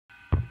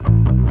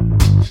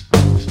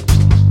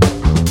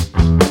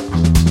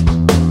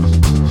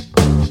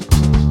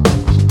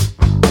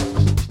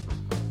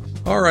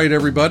All right,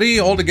 everybody,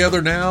 all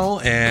together now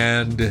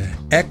and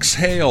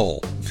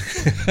exhale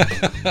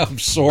of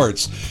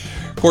sorts.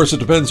 Of course, it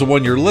depends on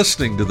when you're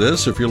listening to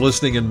this. If you're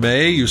listening in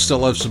May, you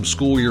still have some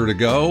school year to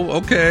go.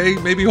 Okay,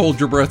 maybe hold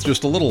your breath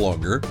just a little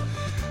longer.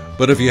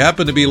 But if you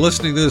happen to be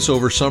listening to this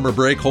over summer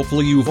break,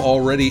 hopefully you've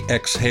already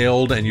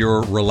exhaled and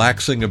you're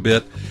relaxing a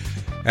bit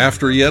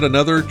after yet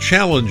another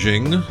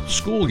challenging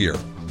school year.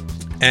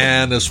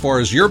 And as far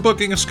as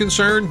yearbooking is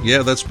concerned,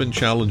 yeah, that's been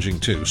challenging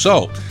too.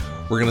 So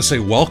we're going to say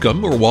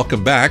welcome or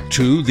welcome back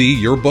to the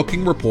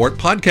Yearbooking Report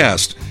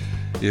podcast.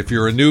 If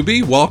you're a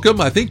newbie,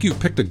 welcome. I think you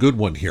picked a good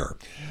one here.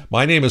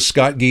 My name is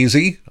Scott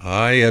Giese.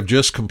 I have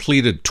just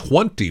completed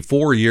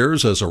 24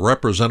 years as a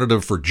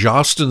representative for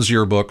Jostens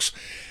Yearbooks,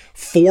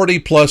 40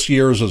 plus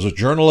years as a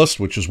journalist,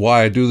 which is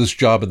why I do this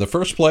job in the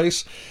first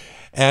place.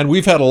 And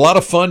we've had a lot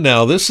of fun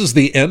now. This is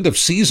the end of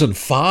season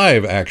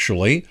 5,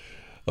 actually,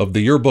 of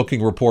the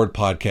Yearbooking Report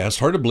podcast.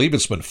 Hard to believe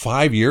it's been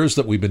 5 years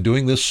that we've been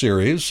doing this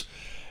series,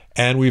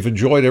 and we've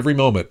enjoyed every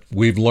moment.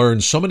 We've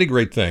learned so many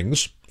great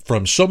things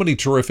from so many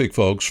terrific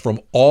folks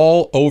from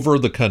all over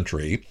the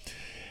country,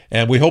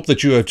 and we hope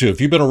that you have too. If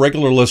you've been a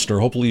regular listener,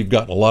 hopefully you've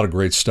gotten a lot of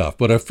great stuff.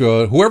 But if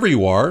whoever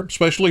you are,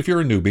 especially if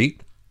you're a newbie,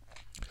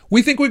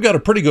 we think we've got a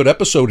pretty good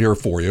episode here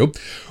for you,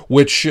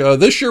 which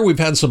this year we've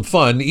had some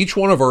fun. Each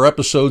one of our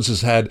episodes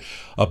has had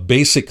a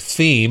basic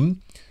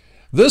theme.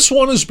 This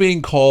one is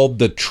being called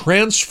the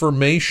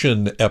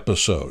Transformation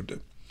episode.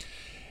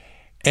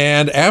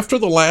 And after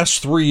the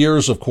last 3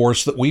 years, of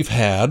course, that we've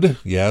had,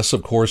 yes,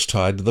 of course,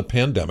 tied to the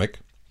pandemic,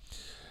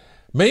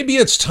 maybe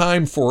it's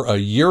time for a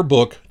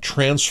yearbook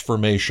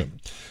transformation.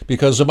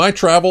 Because in my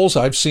travels,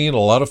 I've seen a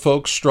lot of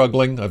folks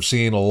struggling. I've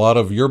seen a lot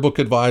of yearbook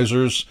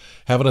advisors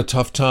having a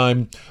tough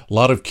time. A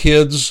lot of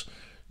kids,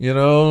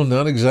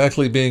 not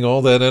exactly being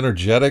all that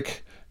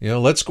energetic.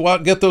 Let's go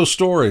out and get those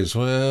stories.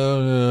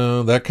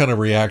 Well, that kind of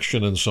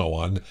reaction and so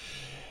on.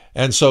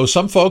 And so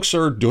some folks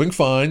are doing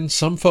fine.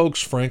 Some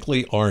folks,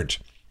 frankly, aren't.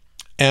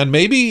 And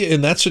maybe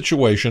in that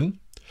situation,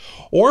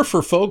 or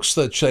for folks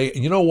that say,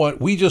 you know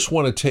what, we just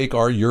want to take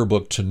our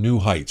yearbook to new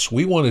heights.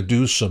 We want to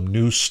do some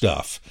new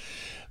stuff.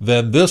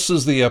 Then this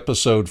is the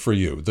episode for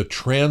you, the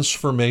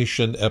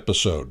Transformation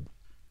episode.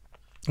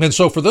 And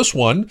so for this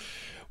one,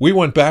 we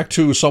went back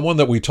to someone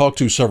that we talked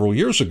to several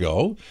years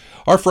ago,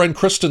 our friend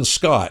Kristen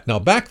Scott. Now,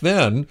 back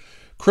then,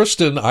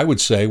 Kristen, I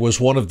would say,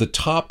 was one of the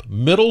top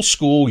middle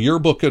school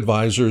yearbook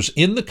advisors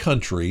in the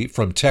country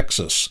from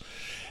Texas.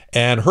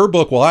 And her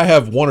book, well, I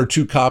have 1 or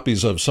 2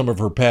 copies of some of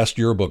her past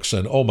yearbooks,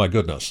 and oh my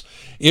goodness,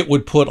 it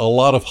would put a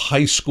lot of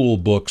high school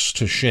books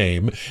to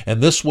shame.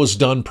 And this was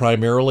done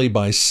primarily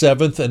by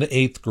 7th and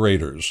 8th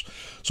graders.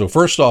 So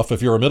first off,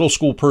 if you're a middle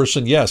school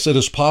person, yes, it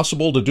is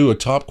possible to do a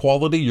top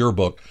quality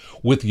yearbook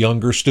with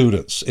younger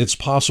students. It's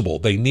possible.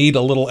 They need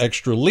a little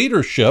extra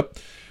leadership,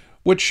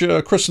 which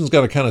Kristen's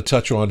got to kind of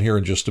touch on here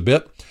in just a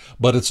bit,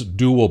 but it's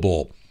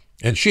doable.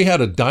 And she had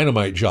a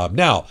dynamite job.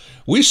 Now,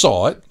 we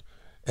saw it,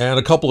 and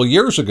a couple of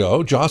years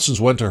ago, Jostens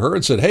went to her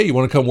and said, hey, you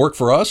want to come work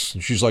for us?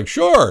 And she's like,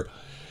 sure.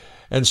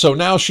 And so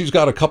now she's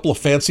got a couple of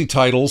fancy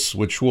titles,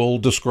 which we'll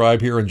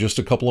describe here in just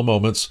a couple of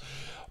moments.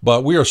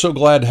 But we are so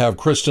glad to have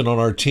Kristen on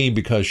our team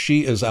because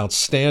she is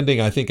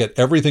outstanding, I think, at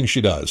everything she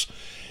does.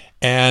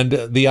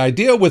 And the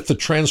idea with the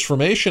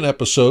Transformation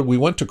episode, we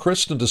went to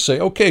Kristen to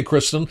say, okay,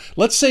 Kristen,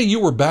 let's say you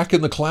were back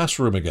in the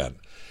classroom again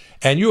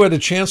and you had a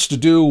chance to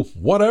do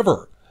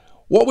whatever.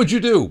 What would you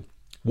do?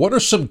 What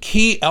are some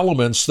key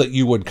elements that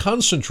you would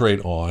concentrate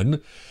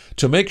on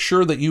to make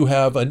sure that you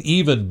have an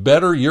even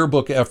better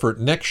yearbook effort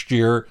next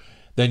year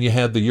than you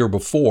had the year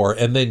before,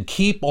 and then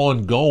keep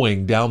on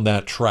going down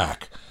that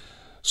track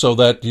so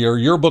that your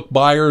yearbook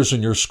buyers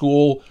in your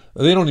school,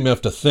 they don't even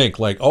have to think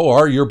like, oh,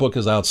 our yearbook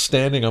is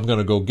outstanding. I'm going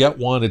to go get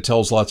one. It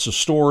tells lots of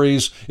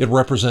stories. It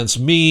represents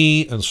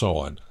me and so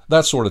on.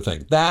 That sort of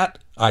thing. That,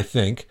 I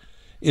think,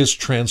 is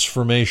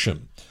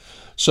transformation.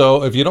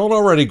 So if you don't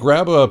already,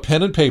 grab a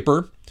pen and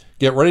paper,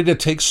 get ready to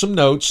take some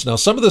notes. Now,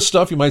 some of this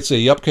stuff you might say,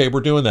 yep, okay,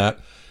 we're doing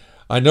that.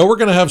 I know we're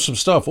going to have some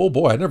stuff. Oh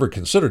boy, I never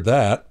considered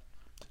that.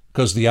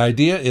 Because the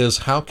idea is,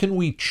 how can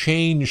we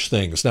change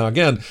things? Now,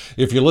 again,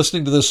 if you're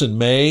listening to this in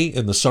May,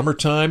 in the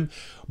summertime,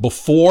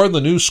 before the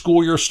new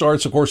school year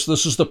starts, of course,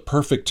 this is the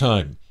perfect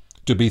time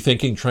to be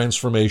thinking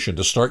transformation,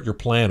 to start your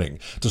planning,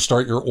 to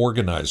start your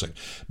organizing.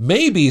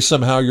 Maybe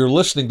somehow you're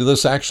listening to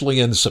this actually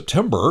in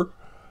September,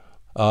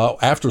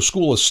 after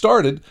school has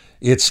started.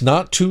 It's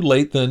not too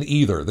late then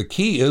either. The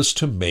key is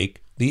to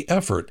make the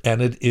effort,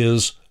 and it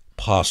is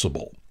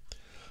possible.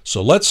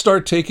 So let's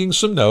start taking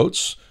some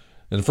notes.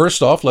 And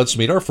first off, let's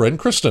meet our friend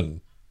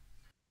Kristen.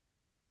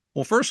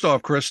 Well, first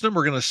off, Kristen,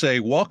 we're going to say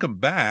welcome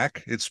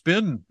back. It's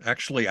been,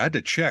 actually, I had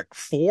to check,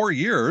 4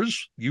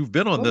 years. You've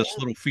been on this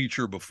little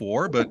feature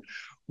before, but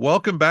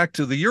welcome back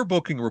to the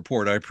Yearbooking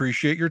Report. I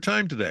appreciate your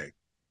time today.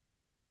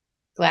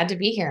 Glad to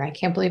be here. I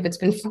can't believe it's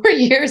been 4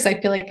 years.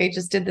 I feel like I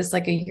just did this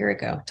like a year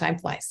ago. Time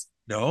flies.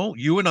 No,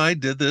 you and I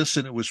did this,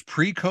 and it was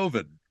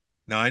pre-COVID.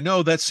 Now, I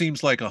know that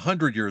seems like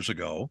 100 years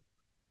ago,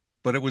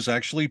 but it was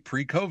actually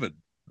pre-COVID.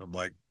 I'm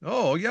like,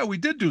 oh, yeah, we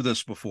did do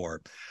this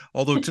before.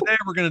 Although today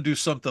we're going to do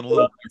something a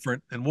little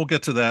different, and we'll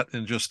get to that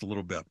in just a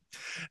little bit.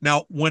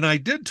 Now, when I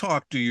did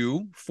talk to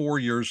you 4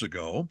 years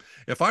ago,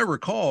 if I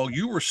recall,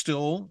 you were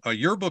still a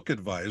yearbook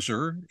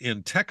advisor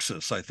in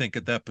Texas, I think,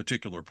 at that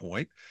particular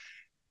point.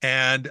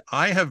 And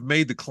I have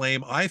made the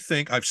claim, I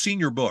think I've seen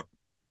your book,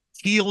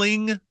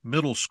 Healing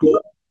Middle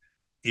School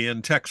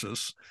in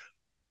Texas,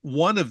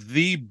 one of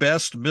the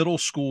best middle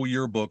school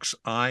yearbooks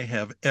I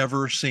have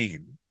ever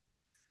seen.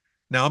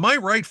 Now, am I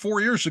right? 4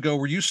 years ago,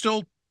 were you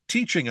still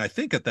teaching, I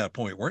think, at that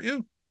point, weren't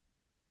you?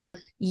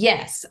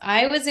 Yes,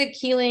 I was at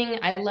Keeling.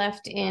 I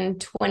left in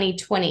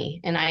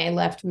 2020 and I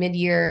left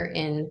mid-year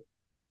in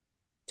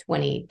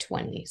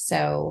 2020.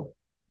 So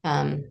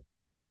I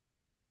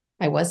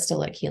was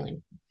still at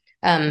Keeling.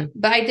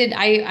 But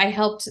I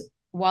helped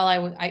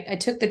while I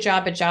took the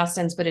job at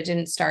Jostens, but it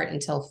didn't start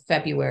until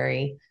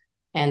February.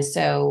 And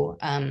so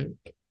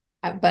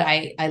but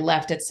I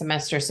left at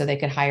semester so they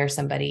could hire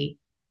somebody.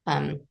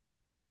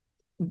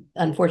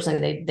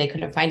 Unfortunately they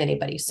couldn't find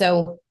anybody.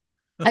 So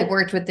I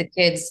worked with the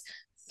kids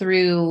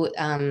through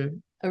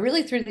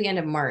really through the end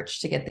of March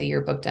to get the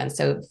yearbook done.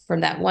 So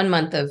from that 1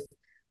 month of,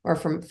 or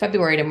from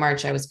February to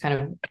March, I was kind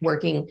of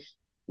working.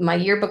 My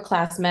yearbook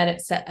class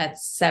met at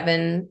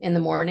 7 in the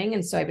morning.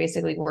 And so I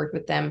basically worked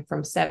with them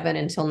from 7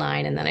 until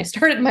 9. And then I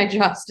started my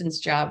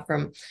Jostens job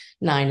from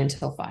 9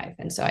 until 5.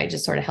 And so I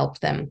just sort of helped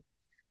them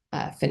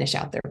finish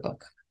out their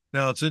book.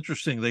 Now, it's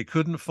interesting. They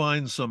couldn't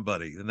find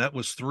somebody, and that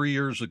was 3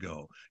 years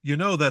ago. You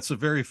know, that's a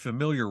very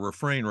familiar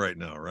refrain right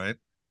now, right?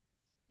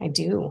 I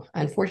do.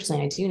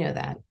 Unfortunately, I do know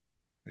that.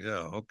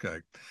 Yeah, okay.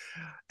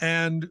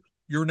 And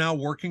you're now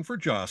working for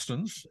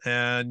Jostens,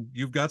 and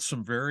you've got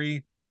some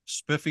very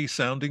spiffy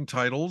sounding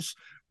titles.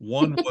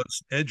 One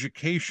was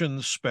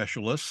education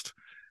specialist,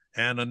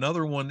 and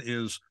another one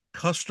is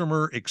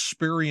customer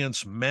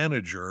experience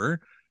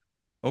manager.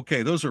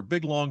 Okay, those are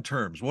big long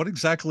terms. What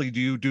exactly do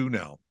you do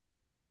now?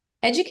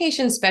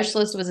 Education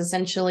specialist was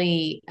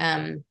essentially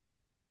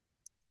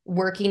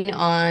working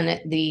on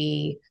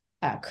the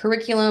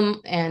curriculum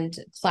and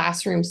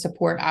classroom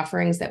support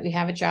offerings that we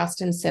have at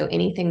Jostens. So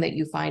anything that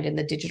you find in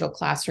the digital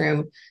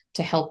classroom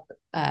to help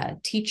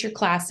teach your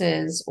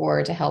classes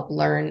or to help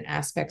learn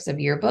aspects of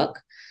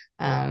yearbook,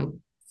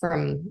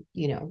 from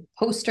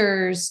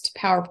posters to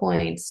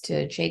PowerPoints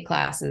to J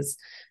classes,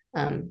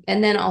 and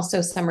then also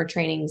summer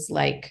trainings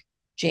like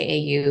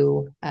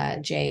JAU,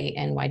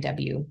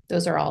 JNYW.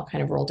 Those are all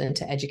kind of rolled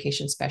into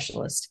education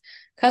specialist.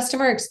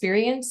 Customer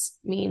experience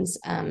means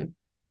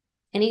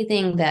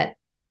anything that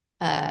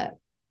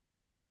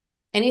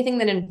anything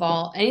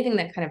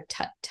that kind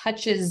of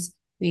touches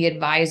the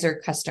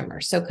advisor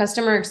customer. So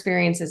customer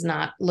experience is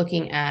not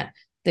looking at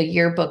the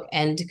yearbook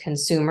end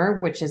consumer,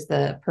 which is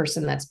the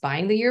person that's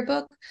buying the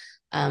yearbook,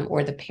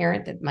 or the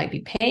parent that might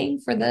be paying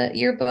for the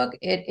yearbook.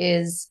 It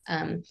is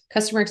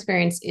customer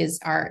experience is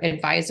our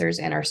advisors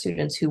and our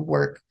students who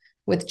work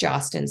with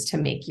Jostens to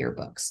make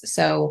yearbooks.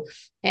 So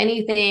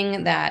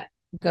anything that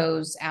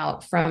goes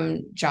out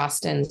from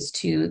Jostens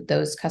to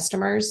those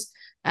customers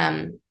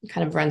kind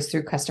of runs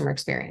through customer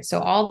experience. So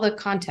all the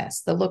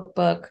contests, the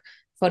lookbook,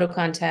 photo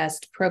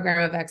contest,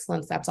 program of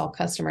excellence, that's all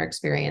customer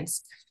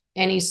experience.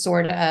 Any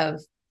sort of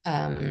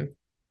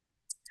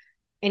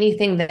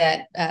anything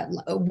that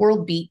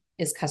World Beat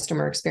is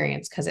customer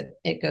experience because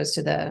it goes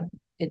to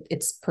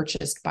it's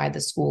purchased by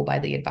the school, by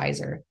the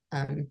advisor,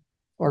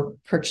 or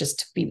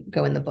purchased to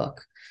go in the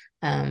book.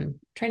 Trying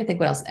to think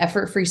what else.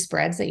 Effort-free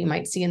spreads that you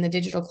might see in the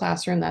digital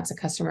classroom, that's a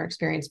customer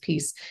experience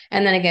piece.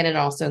 And then again, it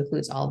also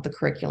includes all of the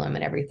curriculum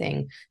and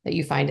everything that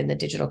you find in the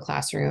digital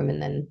classroom,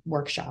 and then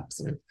workshops.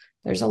 And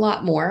there's a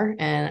lot more,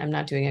 and I'm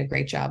not doing a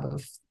great job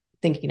of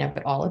thinking of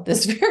it all at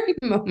this very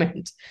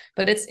moment.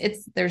 But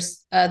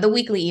there's the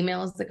weekly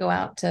emails that go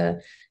out to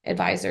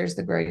advisors,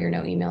 the Grow Your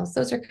Know emails.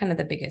 Those are kind of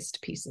the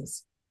biggest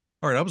pieces.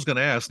 All right, I was going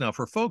to ask now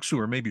for folks who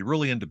are maybe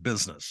really into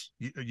business,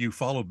 you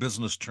follow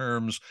business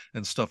terms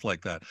and stuff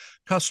like that.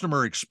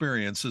 Customer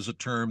experience is a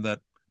term that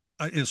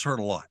is heard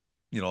a lot.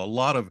 A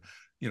lot of,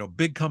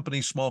 big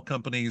companies, small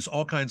companies,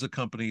 all kinds of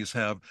companies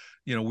have,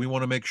 we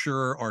want to make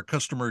sure our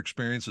customer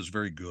experience is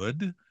very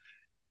good.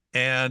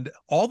 And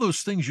all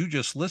those things you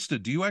just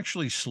listed, do you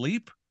actually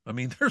sleep? I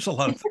mean, there's a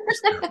lot of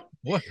things there.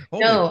 What?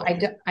 No,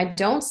 I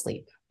don't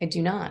sleep. I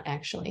do not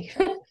actually.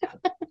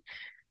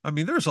 I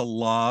mean, there's a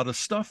lot of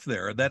stuff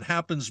there that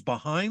happens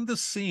behind the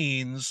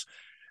scenes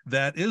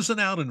that isn't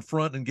out in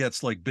front and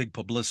gets like big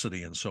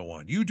publicity and so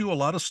on. You do a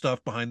lot of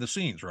stuff behind the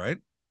scenes, right?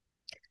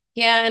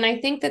 Yeah, and I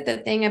think that the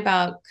thing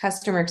about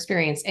customer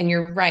experience, and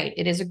you're right,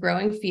 it is a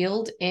growing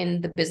field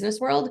in the business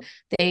world.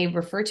 They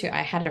refer to,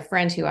 I had a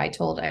friend who I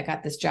told I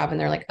got this job, and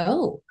they're like,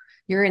 "Oh,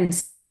 you're in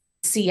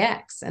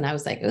CX," and I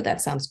was like, "Oh,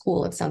 that sounds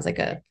cool. It sounds like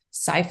a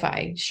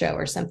sci-fi show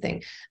or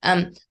something."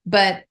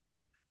 But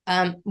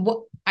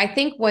what I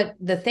think what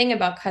the thing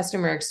about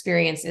customer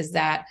experience is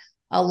that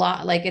a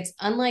lot, like, it's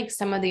unlike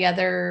some of the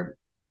other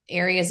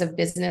areas of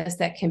business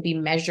that can be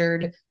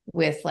measured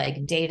with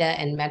like data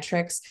and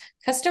metrics.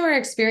 Customer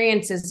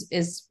experience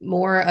is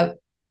more of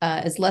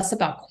is less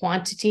about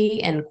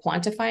quantity and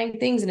quantifying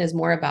things and is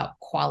more about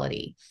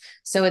quality.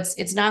 So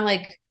it's not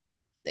like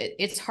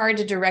it's hard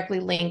to directly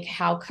link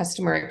how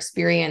customer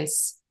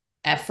experience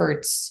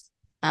efforts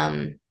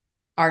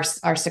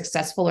are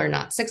successful or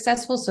not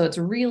successful. So it's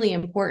really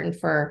important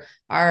for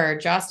our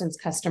Jostens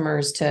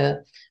customers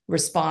to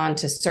respond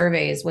to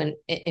surveys when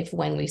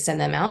we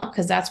send them out,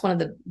 because that's one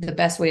of the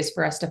best ways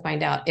for us to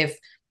find out if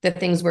the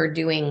things we're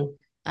doing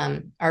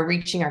are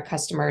reaching our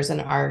customers and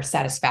are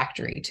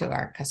satisfactory to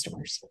our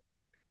customers.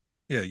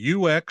 Yeah,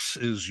 UX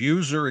is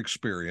user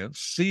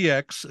experience,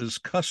 CX is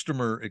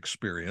customer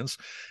experience.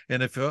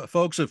 And if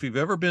folks, if you've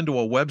ever been to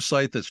a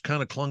website that's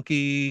kind of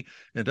clunky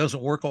and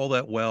doesn't work all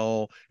that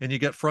well, and you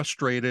get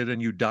frustrated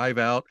and you dive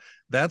out,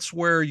 that's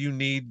where you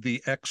need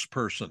the X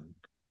person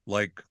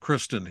like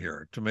Kristen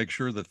here to make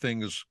sure that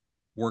things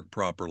work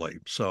properly.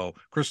 So,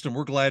 Kristen,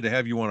 we're glad to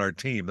have you on our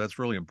team. That's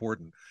really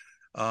important.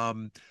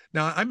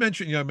 Now, I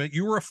mentioned,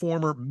 you were a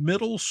former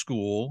middle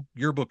school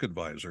yearbook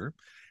advisor.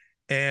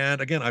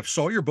 And again, I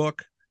saw your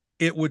book.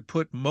 It would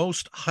put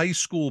most high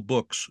school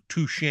books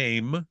to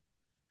shame,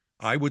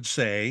 I would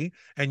say.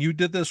 And you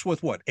did this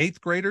with what,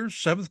 eighth graders,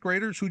 seventh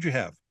graders? Who'd you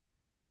have?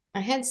 I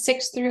had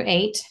 6 through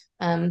 8.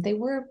 They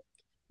were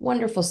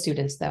wonderful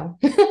students, though.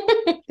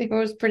 I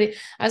was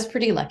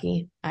pretty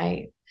lucky.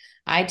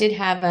 I did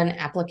have an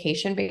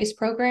application-based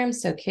program,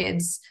 so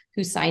kids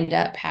who signed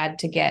up had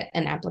to get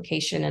an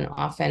application and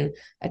often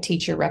a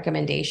teacher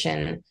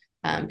recommendation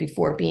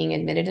before being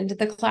admitted into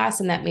the class.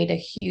 And that made a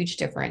huge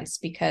difference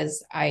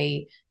because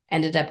I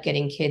ended up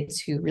getting kids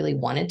who really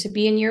wanted to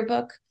be in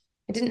yearbook.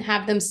 I didn't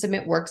have them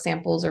submit work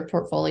samples or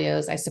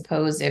portfolios. I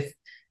suppose if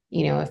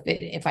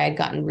I had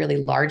gotten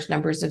really large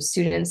numbers of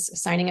students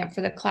signing up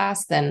for the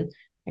class, then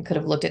I could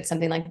have looked at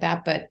something like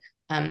that. But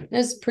it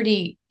was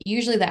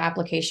usually the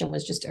application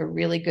was just a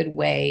really good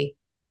way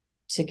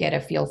to get a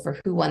feel for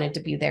who wanted to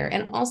be there,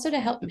 and also to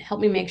help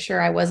me make sure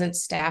I wasn't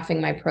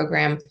staffing my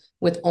program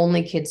with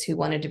only kids who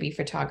wanted to be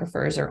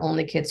photographers or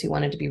only kids who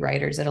wanted to be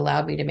writers. It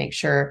allowed me to make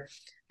sure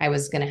I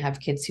was going to have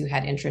kids who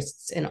had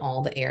interests in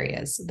all the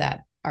areas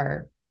that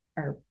are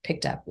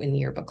picked up in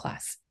yearbook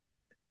class.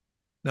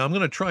 Now, I'm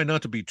going to try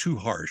not to be too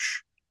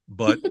harsh,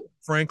 but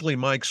frankly,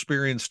 my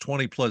experience,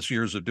 20 plus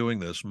years of doing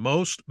this,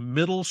 most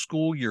middle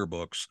school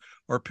yearbooks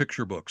are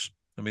picture books.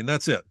 I mean,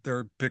 that's it.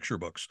 They're picture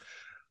books.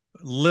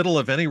 Little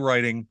of any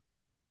writing,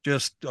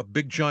 just a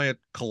big giant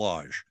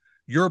collage.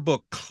 Your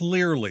book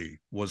clearly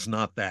was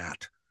not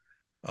that.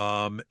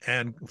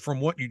 And from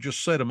what you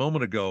just said a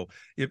moment ago,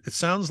 it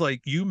sounds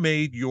like you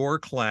made your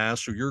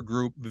class or your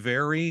group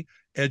very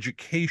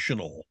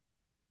educational.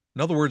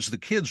 In other words, the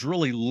kids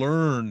really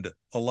learned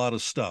a lot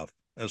of stuff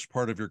as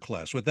part of your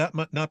class. Would that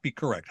not be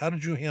correct? How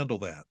did you handle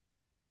that?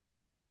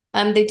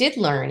 They did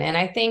learn, and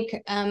I think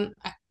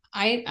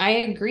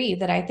I agree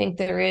that I think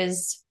there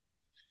is.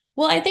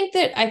 Well, I think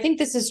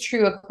this is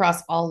true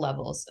across all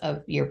levels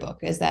of yearbook,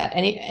 is that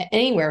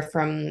anywhere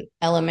from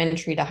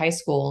elementary to high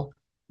school,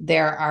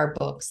 there are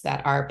books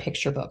that are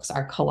picture books,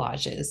 are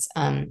collages.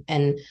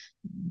 And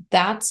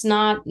that's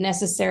not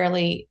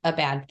necessarily a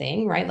bad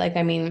thing, right? Like,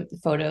 I mean,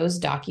 photos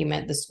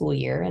document the school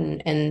year,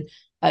 and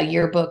a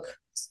yearbook,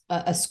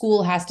 a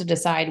school has to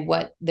decide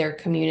what their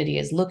community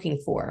is looking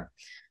for.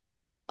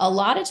 A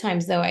lot of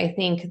times, though, I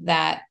think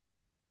that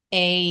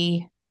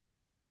a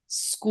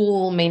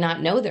school may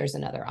not know there's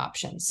another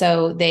option,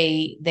 so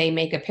they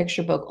make a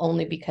picture book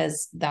only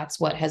because that's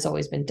what has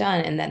always been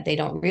done, and that they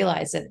don't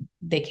realize that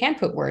they can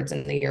put words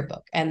in the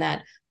yearbook, and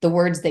that the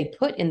words they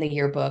put in the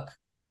yearbook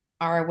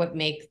are what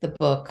make the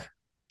book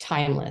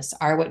timeless,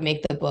 are what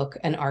make the book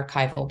an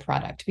archival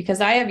product.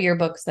 Because I have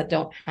yearbooks that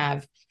don't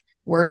have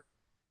words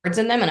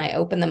in them, and I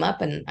open them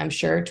up, and I'm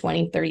sure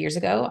 20-30 years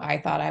ago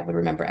I thought I would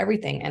remember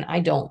everything, and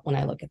I don't when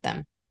I look at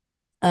them.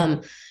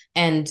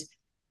 And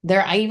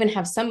I even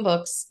have some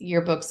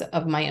yearbooks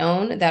of my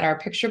own that are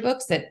picture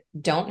books that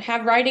don't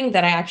have writing,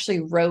 that I actually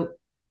wrote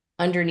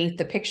underneath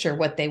the picture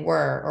what they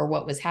were or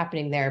what was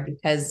happening there,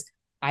 because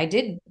I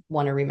did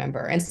want to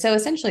remember. And so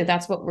essentially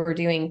that's what we're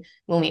doing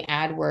when we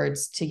add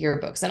words to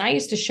yearbooks. And I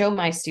used to show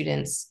my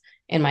students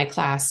in my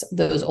class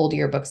those old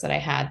yearbooks that I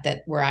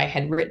had, where I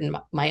had written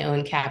my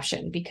own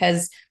caption,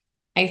 because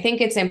I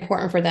think it's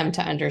important for them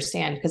to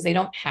understand, because they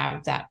don't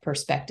have that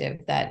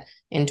perspective that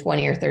in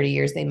 20 or 30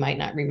 years, they might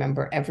not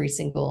remember every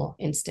single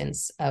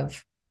instance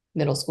of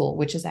middle school,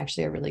 which is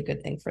actually a really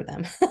good thing for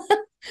them.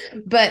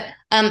 But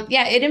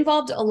yeah, it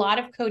involved a lot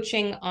of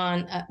coaching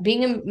on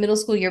being a middle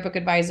school yearbook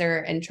advisor,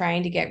 and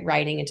trying to get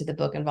writing into the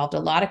book involved a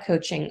lot of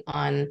coaching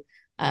on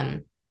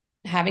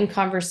having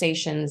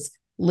conversations,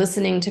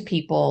 listening to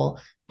people,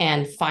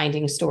 and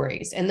finding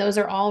stories. And those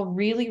are all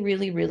really,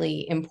 really,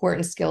 really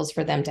important skills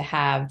for them to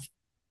have,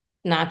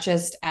 not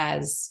just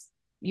as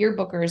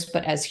yearbookers,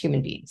 but as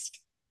human beings.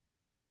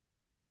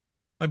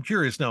 I'm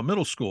curious now,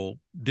 middle school,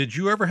 did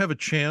you ever have a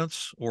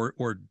chance or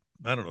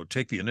I don't know,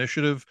 take the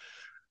initiative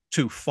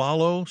to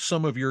follow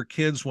some of your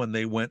kids when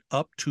they went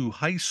up to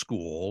high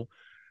school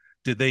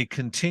Did they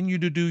continue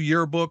to do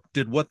yearbook?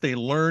 Did what they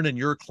learn in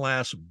your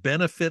class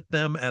benefit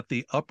them at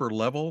the upper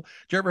level?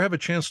 Did you ever have a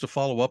chance to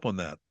follow up on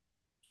that?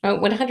 Oh,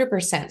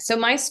 100%. So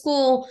my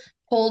school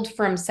pulled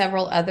from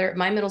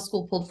my middle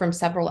school pulled from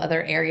several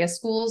other area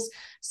schools.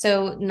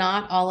 So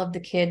not all of the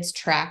kids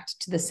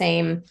tracked to the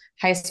same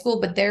high school,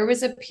 but there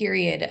was a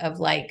period of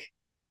like,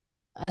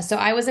 so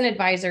I was an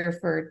advisor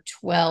for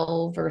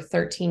 12 or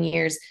 13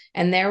 years,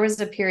 and there was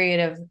a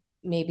period of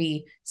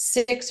maybe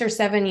 6 or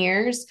 7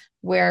 years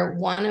where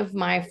one of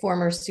my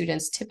former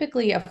students,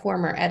 typically a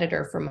former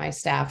editor from my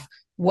staff,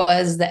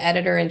 was the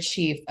editor in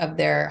chief of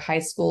their high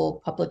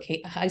school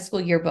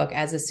yearbook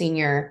as a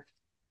senior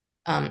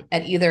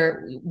at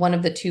either one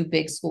of the two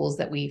big schools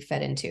that we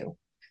fed into,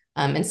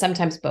 and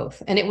sometimes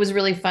both. And it was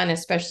really fun,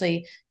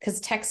 especially because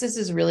Texas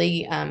is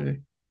really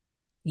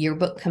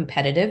yearbook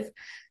competitive,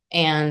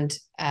 and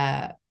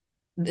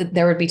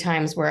there would be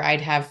times where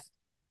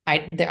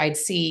I'd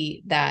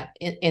see that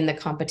in the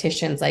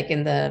competitions, like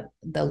in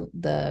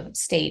the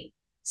state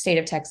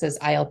of Texas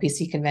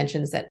ILPC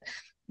conventions,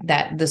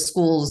 that the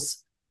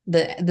schools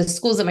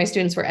that my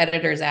students were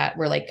editors at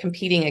were like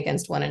competing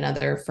against one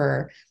another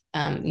for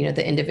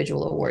the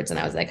individual awards. And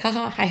I was like,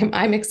 haha,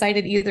 I'm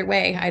excited either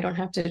way. I don't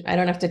have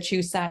to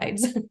choose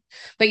sides.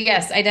 But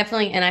yes, I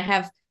definitely, and I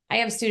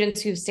have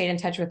students who've stayed in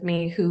touch with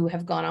me who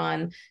have gone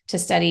on to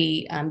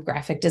study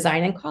graphic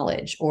design in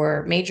college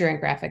or major in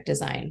graphic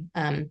design.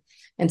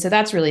 And so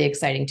that's really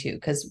exciting too,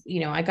 because,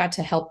 I got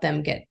to help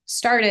them get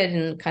started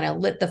and kind of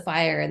lit the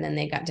fire, and then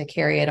they got to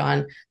carry it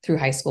on through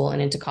high school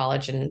and into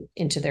college and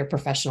into their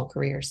professional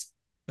careers.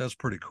 That's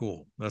pretty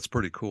cool. That's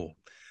pretty cool.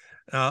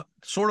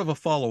 Sort of a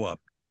follow-up.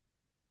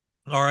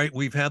 All right,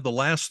 we've had the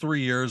last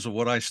 3 years of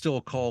what I still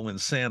call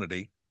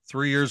insanity.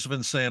 3 years of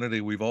insanity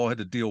we've all had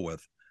to deal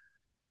with.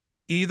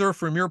 Either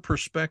from your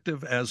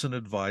perspective as an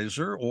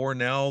advisor, or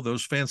now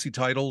those fancy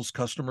titles,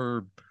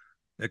 customer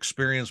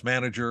experience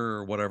manager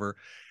or whatever,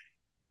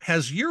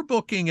 has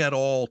yearbooking at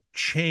all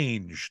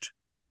changed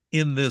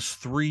in this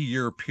 3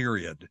 year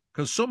period?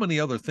 Because so many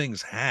other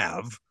things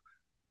have.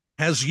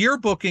 Has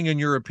yearbooking, in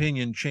your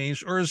opinion,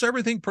 changed, or is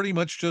everything pretty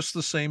much just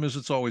the same as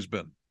it's always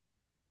been?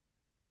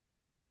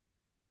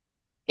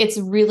 It's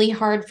really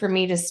hard for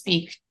me to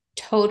speak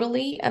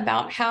totally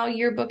about how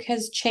yearbook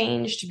has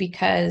changed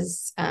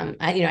because I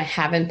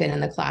haven't been in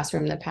the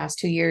classroom the past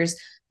 2 years,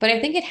 but I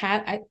think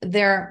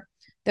there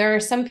are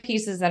some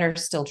pieces that are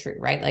still true,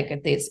 right? Like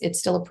it's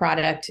still a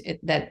product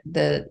that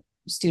the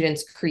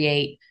students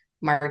create,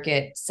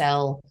 market,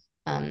 sell,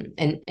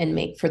 and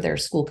make for their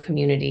school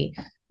community.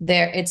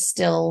 It's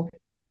still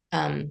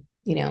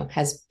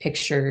has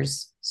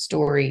pictures,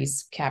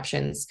 stories,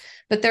 captions,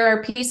 but there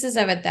are pieces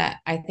of it that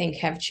I think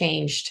have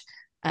changed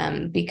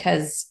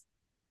because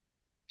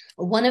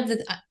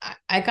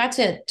I got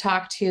to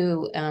talk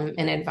to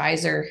an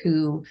advisor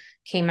who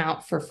came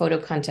out for photo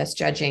contest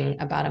judging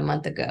about a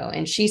month ago.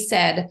 And she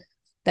said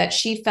that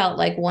she felt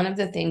like one of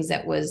the things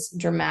that was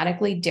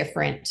dramatically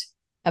different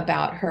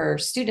about her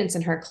students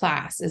in her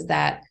class is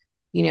that,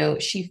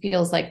 she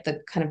feels like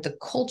the kind of the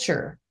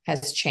culture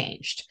has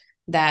changed,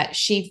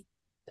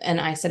 and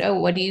I said, oh,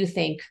 what do you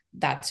think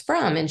that's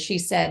from? And she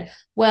said,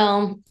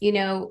 well,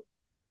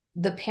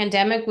 the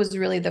pandemic was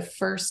really the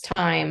first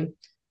time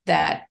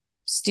that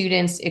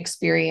students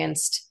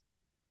experienced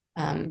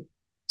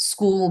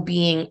school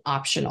being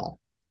optional,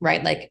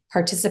 right? Like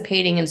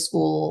participating in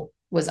school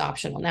was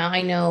optional. Now,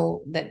 I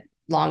know that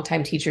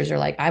longtime teachers are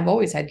like, I've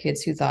always had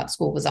kids who thought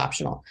school was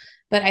optional.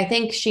 But I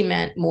think she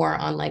meant more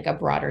on like a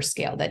broader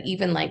scale, that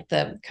even like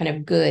the kind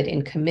of good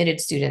and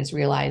committed students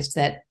realized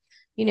that,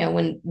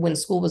 when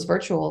school was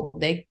virtual,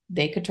 they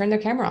could turn their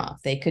camera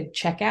off, they could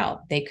check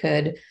out, they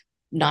could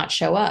not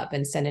show up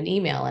and send an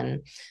email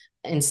and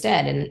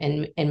instead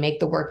and make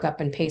the work up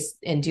and paste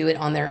and do it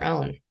on their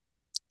own.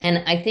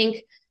 And I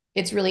think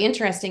it's really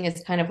interesting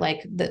is kind of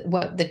like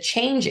what the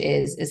change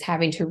is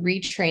having to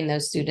retrain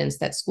those students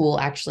that school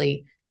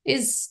actually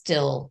is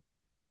still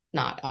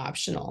not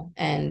optional,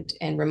 and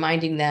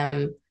reminding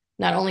them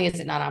not only is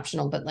it not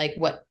optional, but like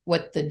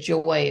what the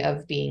joy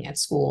of being at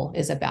school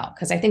is about,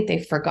 because I think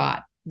they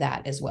forgot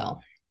that as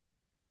well.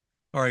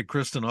 All right,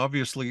 Kristen,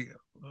 obviously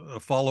a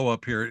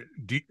follow-up here.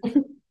 Do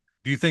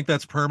you think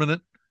that's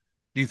permanent?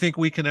 Do you think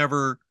we can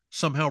ever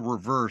somehow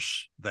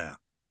reverse that?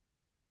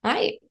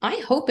 I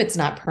hope it's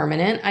not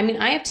permanent. I mean,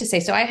 I have to say,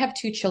 so I have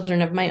two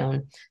children of my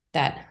own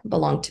that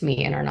belong to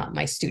me and are not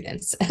my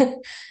students.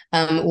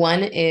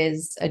 One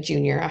is a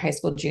junior, a high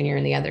school junior,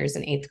 and the other is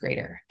an eighth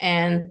grader.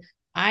 And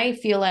I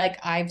feel like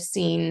I've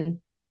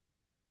seen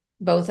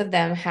both of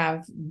them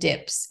have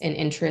dips in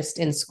interest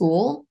in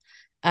school.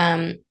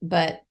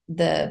 But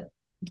the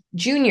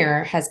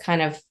junior has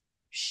kind of,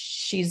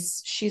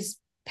 she's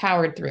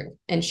powered through,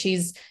 and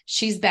she's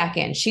back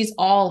in, she's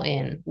all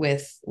in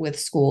with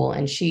school,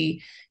 and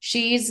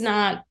she's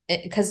not,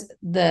 because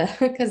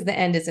the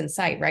end is in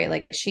sight, right?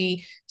 Like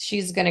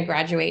she's going to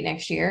graduate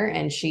next year,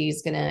 and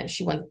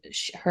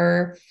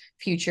her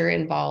future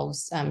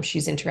involves,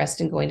 she's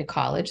interested in going to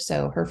college,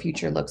 so her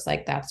future looks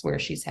like that's where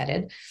she's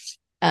headed.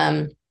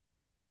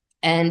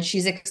 And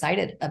she's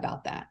excited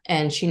about that.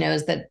 And she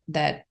knows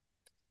that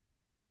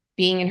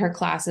being in her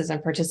classes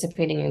and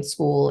participating in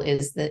school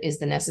is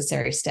the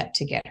necessary step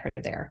to get her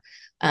there.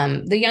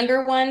 The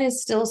younger one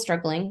is still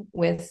struggling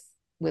with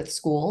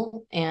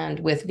school and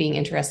with being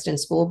interested in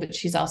school, but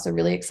she's also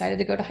really excited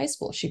to go to high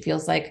school. She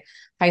feels like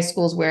high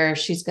school is where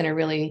she's going to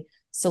really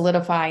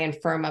solidify and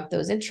firm up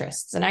those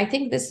interests. And I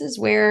think this is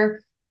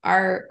where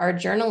our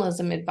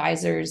journalism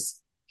advisors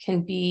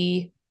can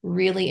be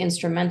really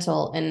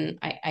instrumental. And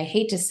I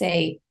hate to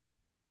say,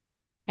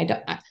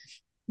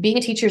 being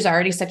a teacher is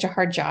already such a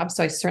hard job.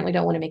 So I certainly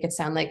don't want to make it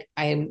sound like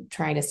I'm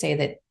trying to say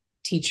that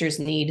teachers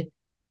need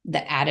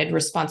the added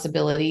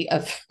responsibility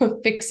of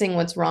fixing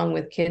what's wrong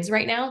with kids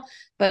right now.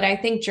 But I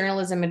think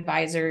journalism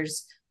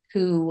advisors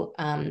who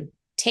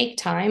take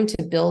time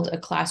to build a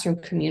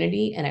classroom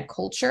community and a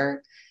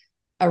culture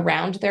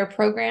around their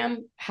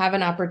program have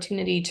an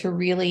opportunity to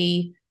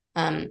really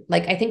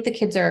I think the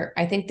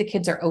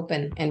kids are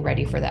open and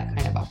ready for that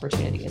kind of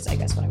opportunity, is I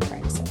guess what I'm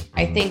trying to say.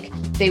 I think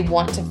they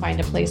want to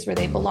find a place where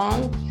they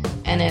belong.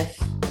 And if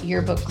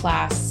yearbook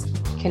class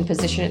can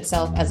position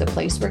itself as a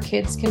place where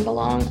kids can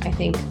belong, I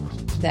think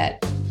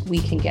that we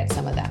can get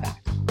some of that back.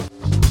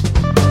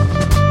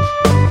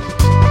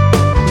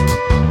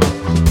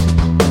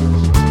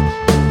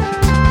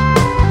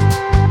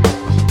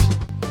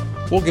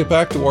 We'll get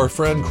back to our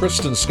friend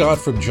Kristen Scott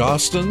from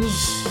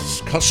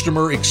Jostens,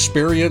 customer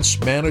experience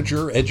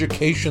manager,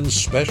 education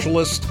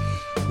specialist.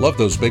 Love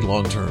those big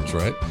long terms,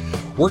 right?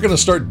 We're going to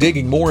start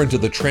digging more into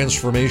the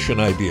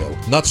transformation idea,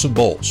 nuts and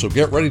bolts. So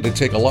get ready to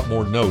take a lot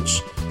more notes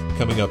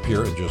coming up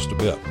here in just a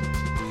bit.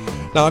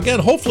 Now,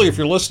 again, hopefully if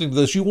you're listening to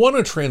this, you want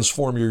to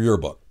transform your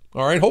yearbook.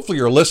 All right, hopefully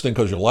you're listening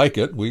because you like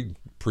it. We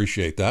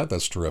appreciate that.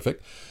 That's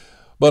terrific.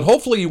 But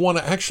hopefully you want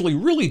to actually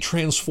really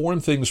transform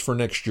things for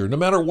next year, no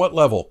matter what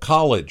level,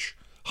 college,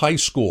 high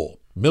school,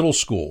 middle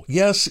school,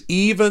 yes,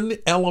 even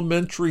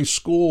elementary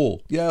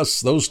school.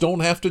 Yes, those don't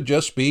have to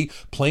just be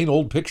plain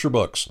old picture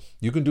books.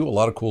 You can do a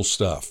lot of cool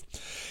stuff.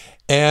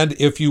 And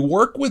if you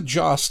work with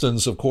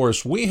Jostens, of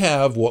course, we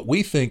have what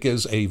we think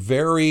is a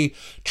very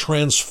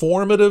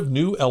transformative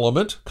new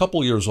element, a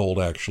couple years old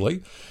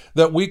actually,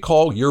 that we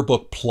call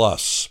Yearbook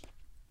Plus.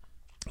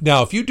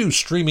 Now, if you do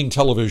streaming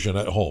television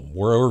at home,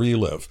 wherever you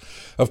live,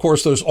 of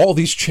course, there's all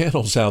these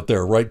channels out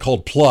there, right,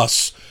 called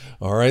Plus.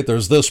 All right,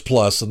 there's this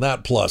plus and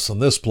that plus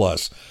and this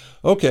plus.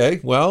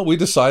 Okay, well, we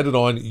decided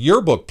on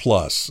Yearbook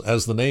Plus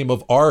as the name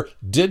of our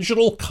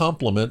digital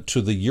complement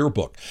to the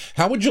yearbook.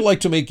 How would you like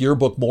to make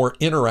yearbook more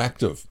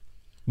interactive,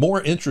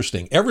 more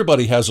interesting?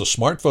 Everybody has a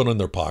smartphone in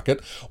their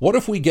pocket. What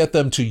if we get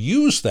them to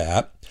use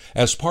that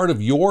as part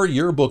of your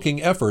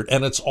yearbooking effort,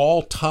 and it's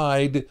all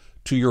tied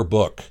to your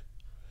book?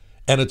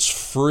 And it's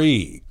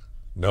free.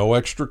 No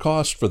extra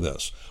cost for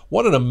this.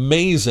 What an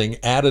amazing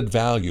added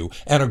value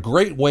and a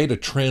great way to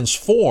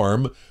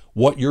transform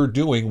what you're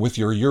doing with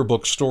your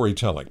yearbook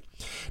storytelling.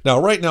 Now,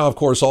 right now, of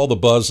course, all the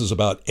buzz is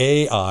about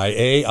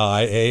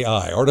AI,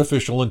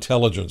 artificial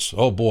intelligence.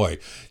 Oh boy,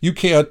 you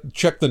can't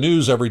check the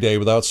news every day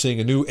without seeing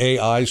a new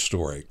AI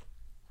story.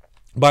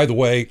 By the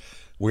way,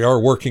 we are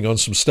working on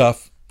some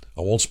stuff.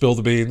 I won't spill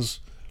the beans,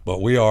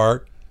 but we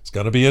are. It's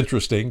going to be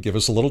interesting. Give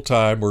us a little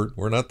time.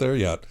 We're not there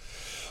yet.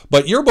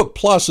 But Yearbook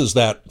Plus is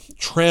that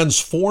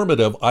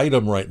transformative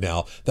item right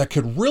now that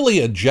could really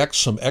inject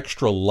some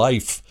extra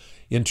life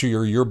into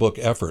your yearbook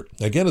effort.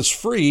 Again, it's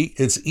free.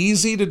 It's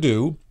easy to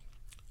do.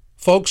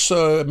 Folks,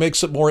 it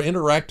makes it more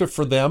interactive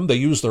for them. They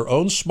use their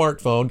own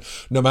smartphone,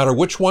 no matter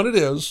which one it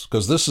is,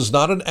 because this is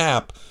not an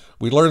app.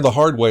 We learned the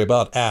hard way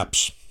about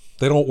apps.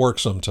 They don't work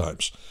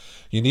sometimes.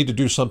 You need to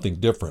do something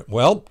different.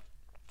 Well,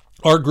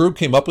 our group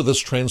came up with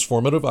this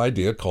transformative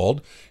idea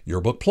called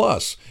Yearbook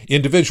Plus.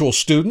 Individual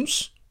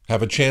students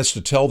have a chance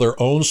to tell their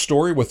own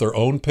story with their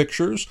own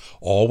pictures,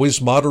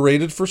 always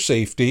moderated for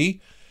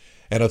safety,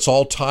 and it's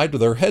all tied to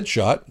their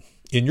headshot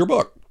in your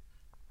book.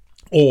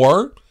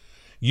 Or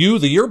you,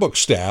 the yearbook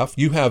staff,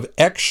 you have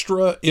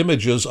extra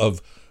images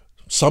of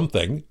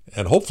something,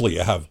 and hopefully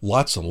you have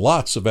lots and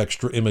lots of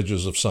extra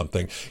images of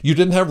something. You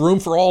didn't have room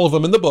for all of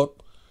them in the book.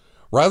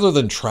 Rather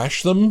than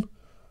trash them,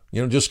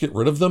 just get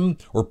rid of them,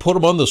 or put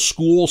them on the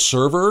school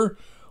server,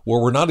 where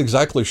we're not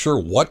exactly sure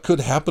what could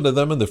happen to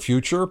them in the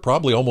future,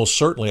 probably almost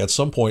certainly at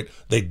some point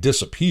they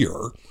disappear.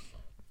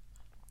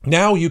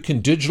 Now you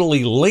can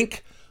digitally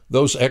link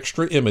those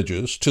extra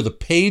images to the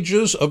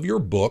pages of your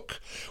book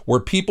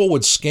where people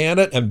would scan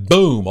it and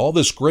boom, all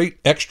this great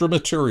extra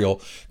material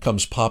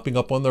comes popping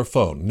up on their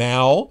phone.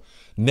 Now,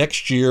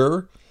 next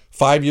year,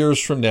 5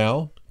 years from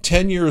now,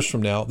 10 years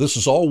from now, this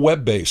is all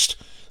web-based.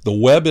 The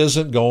web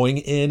isn't going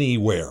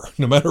anywhere,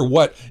 no matter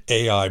what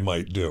AI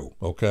might do,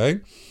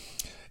 okay?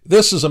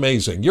 This is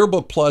amazing.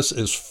 Yearbook Plus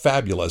is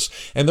fabulous.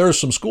 And there are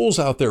some schools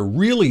out there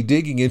really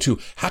digging into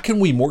how can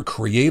we more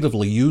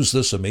creatively use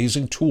this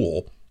amazing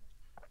tool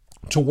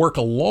to work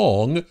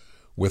along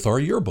with our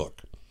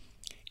yearbook.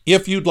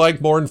 If you'd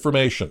like more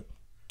information,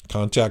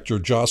 contact your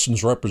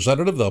Jostens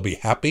representative. They'll be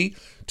happy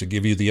to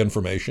give you the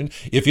information.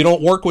 If you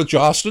don't work with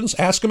Jostens,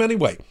 ask them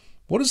anyway.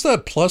 What is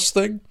that Plus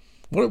thing?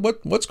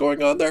 What's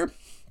going on there?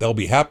 They'll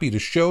be happy to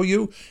show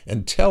you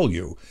and tell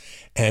you.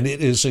 And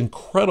it is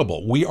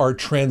incredible. We are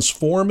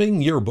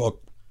transforming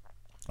Yearbook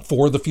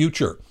for the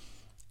future.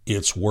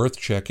 It's worth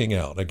checking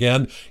out.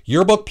 Again,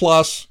 Yearbook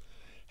Plus,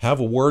 have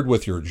a word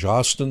with your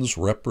Jostens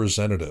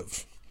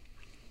representative.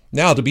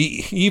 Now, to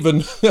be even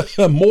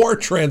more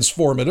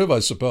transformative, I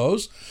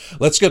suppose,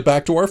 let's get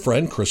back to our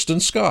friend Kristen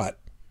Scott.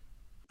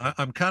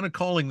 I'm kind of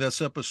calling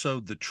this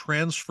episode the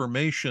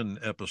transformation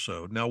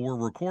episode. Now, we're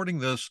recording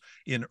this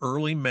in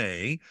early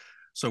May.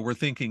 So we're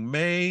thinking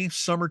May,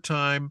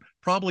 summertime,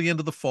 probably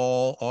into the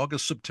fall,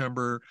 August,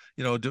 September,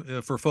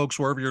 for folks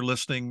wherever you're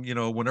listening,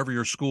 whenever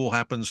your school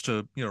happens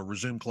to,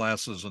 resume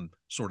classes and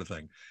sort of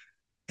thing.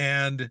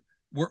 And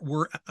I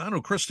don't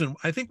know, Kristen,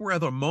 I think we're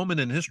at a moment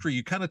in history,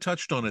 you kind of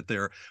touched on it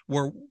there,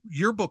 where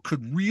Yearbook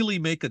could really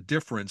make a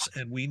difference,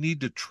 and we need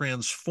to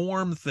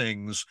transform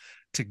things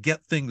to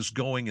get things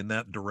going in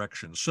that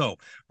direction. So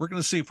we're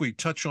going to see if we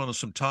touch on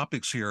some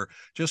topics here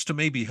just to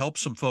maybe help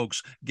some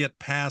folks get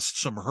past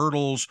some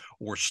hurdles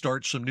or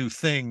start some new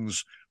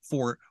things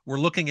we're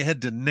looking ahead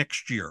to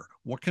next year.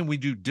 What can we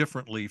do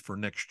differently for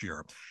next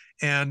year?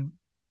 And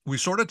we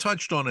sort of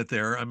touched on it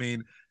there. I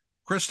mean,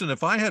 Kristen,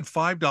 if I had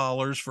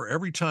 $5 for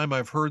every time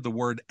I've heard the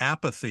word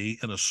apathy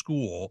in a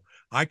school,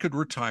 I could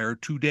retire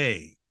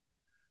today,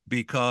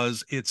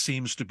 because it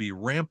seems to be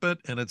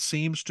rampant and it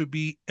seems to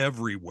be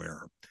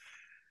everywhere.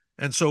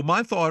 And so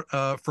my thought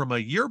from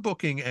a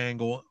yearbooking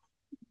angle,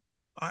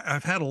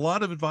 I've had a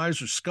lot of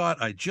advisors, Scott,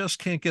 I just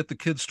can't get the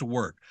kids to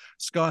work.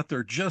 Scott,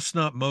 they're just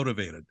not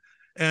motivated.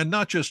 And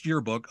not just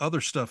yearbook,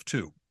 other stuff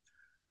too.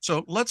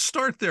 So let's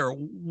start there.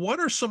 What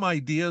are some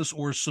ideas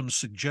or some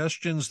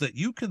suggestions that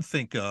you can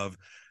think of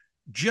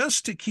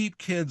just to keep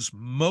kids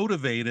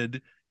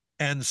motivated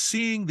and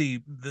seeing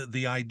the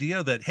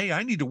idea that, hey,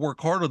 I need to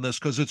work hard on this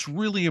because it's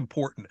really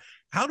important?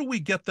 How do we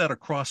get that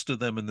across to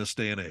them in this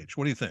day and age?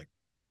 What do you think?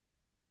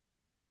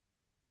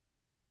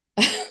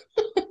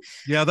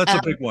 Yeah, that's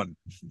a big one.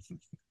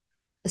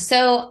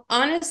 So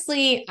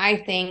honestly, I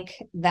think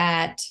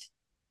that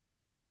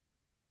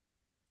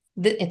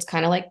it's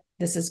kind of like,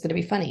 this is going to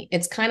be funny.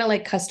 It's kind of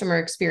like customer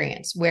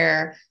experience,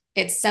 where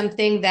it's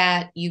something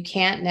that you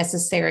can't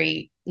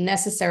necessarily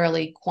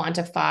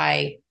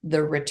quantify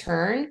the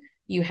return.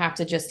 You have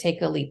to just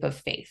take a leap of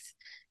faith.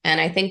 And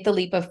I think the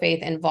leap of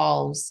faith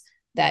involves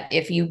that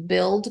if you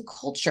build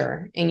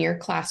culture in your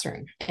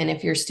classroom, and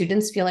if your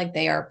students feel like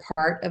they are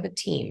part of a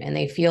team, and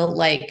they feel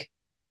like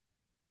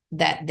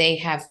that they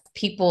have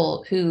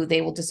people who they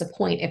will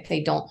disappoint if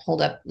they don't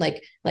hold up,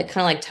 like kind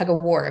of like tug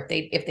of war,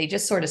 if they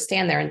just sort of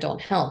stand there and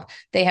don't help,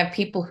 they have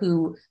people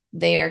who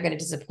they are going to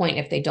disappoint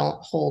if they don't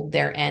hold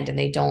their end and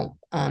they don't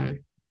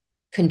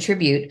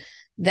contribute,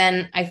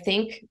 then I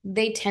think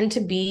they tend to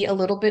be a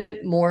little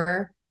bit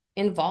more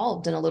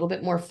involved and a little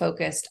bit more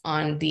focused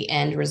on the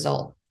end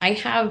result. I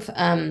have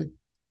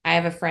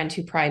a friend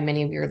who probably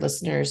many of your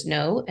listeners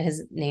know.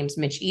 His name's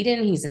Mitch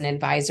Eden. He's an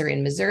advisor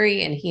in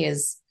Missouri, and he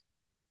is,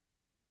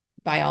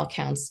 by all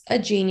counts, a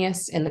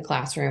genius in the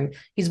classroom.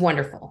 He's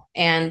wonderful.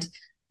 And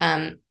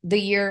the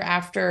year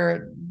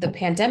after the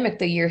pandemic,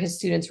 the year his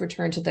students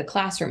returned to the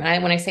classroom,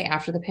 and when I say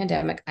after the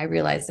pandemic, I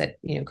realize that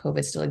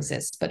COVID still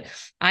exists, but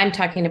I'm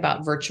talking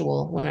about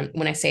virtual.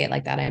 When I say it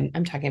like that,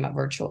 I'm talking about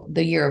virtual,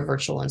 the year of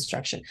virtual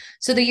instruction.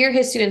 So the year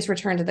his students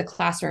returned to the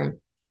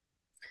classroom,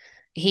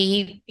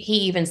 he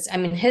even, I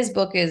mean, his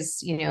book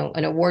is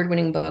an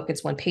award-winning book.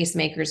 It's won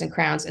Pacemakers and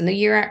Crowns. And the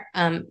year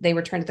they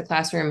returned to the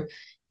classroom,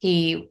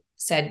 he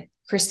said,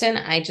 Kristen,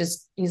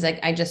 he's like,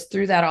 I just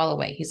threw that all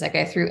away. He's like,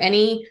 I threw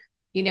any,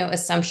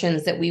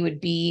 assumptions that we would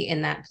be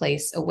in that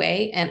place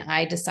away. And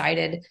I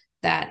decided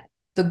that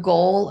the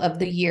goal of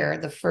the year,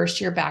 the first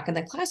year back in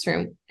the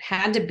classroom,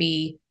 had to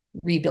be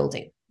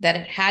rebuilding, that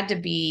it had to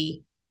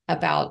be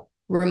about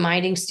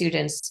reminding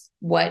students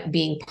what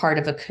being part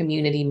of a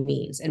community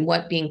means, and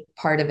what being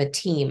part of a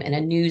team and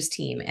a news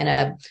team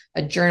and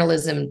a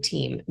journalism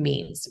team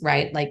means,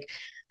 right? Like,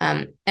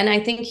 and I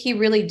think he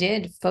really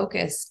did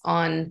focus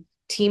on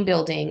team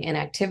building and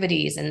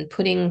activities, and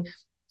putting,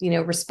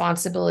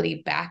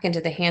 responsibility back into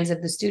the hands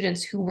of the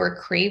students who were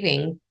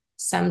craving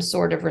some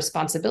sort of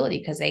responsibility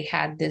because they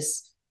had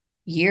this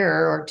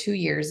year or 2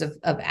 years of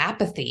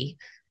apathy.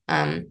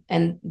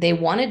 And they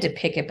wanted to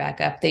pick it back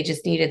up. They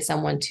just needed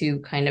someone to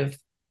kind of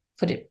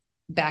put it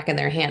back in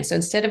their hands. So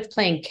instead of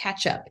playing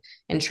catch up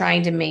and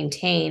trying to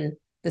maintain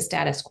the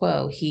status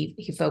quo,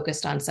 he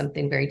focused on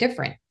something very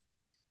different.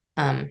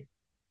 And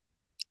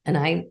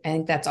I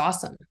think that's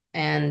awesome.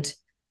 And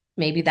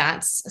maybe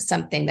that's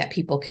something that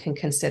people can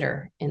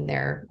consider in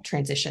their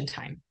transition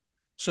time.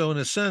 So in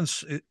a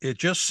sense, it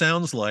just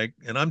sounds like,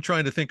 and I'm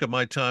trying to think of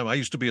my time. I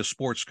used to be a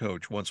sports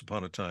coach once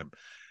upon a time.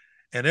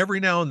 And every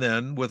now and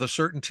then, with a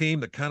certain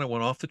team that kind of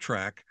went off the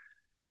track,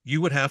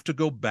 you would have to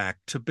go back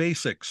to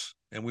basics.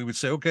 And we would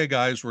say, okay,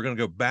 guys, we're going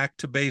to go back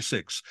to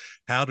basics.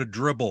 How to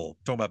dribble,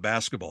 talking about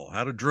basketball,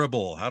 how to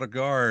dribble, how to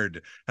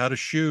guard, how to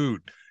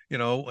shoot,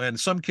 and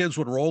some kids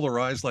would roll their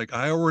eyes like,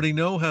 I already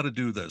know how to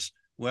do this.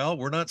 Well,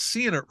 we're not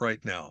seeing it right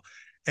now.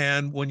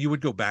 And when you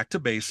would go back to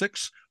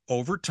basics,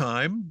 over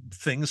time,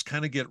 things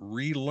kind of get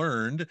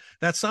relearned.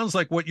 That sounds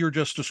like what you're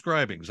just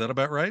describing. Is that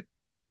about right?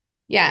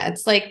 Yeah,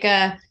 it's like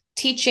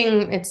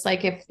teaching. It's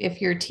like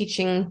if your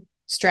teaching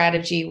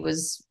strategy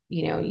was,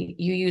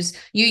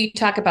 you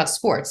talk about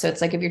sports. So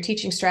it's like if your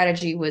teaching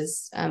strategy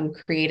was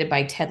created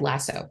by Ted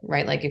Lasso,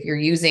 right? Like if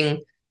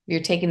you're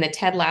taking the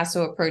Ted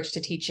Lasso approach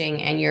to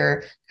teaching and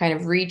you're kind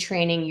of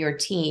retraining your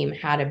team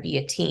how to be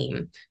a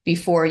team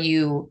before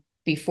you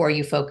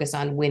focus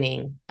on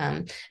winning.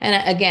 And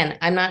again,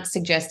 I'm not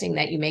suggesting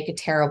that you make a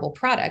terrible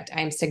product.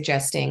 I'm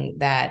suggesting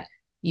that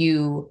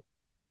you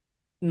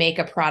make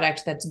a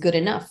product that's good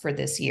enough for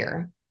this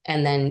year,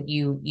 and then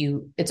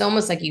it's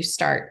almost like you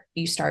start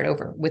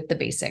over with the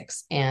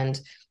basics and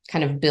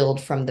kind of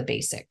build from the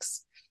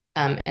basics.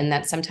 And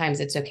that sometimes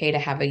it's okay to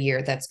have a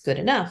year that's good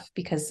enough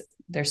because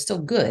they're still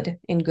good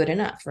in good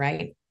enough,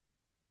 right?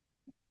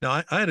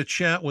 Now, I had a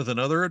chat with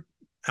another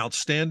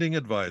outstanding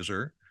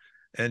advisor,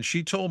 and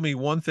she told me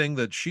one thing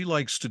that she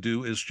likes to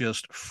do is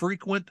just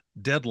frequent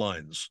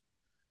deadlines.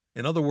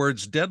 In other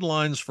words,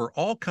 deadlines for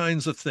all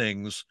kinds of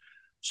things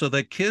so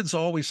that kids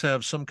always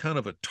have some kind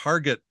of a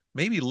target,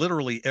 maybe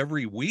literally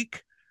every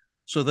week,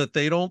 so that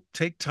they don't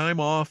take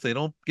time off, they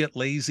don't get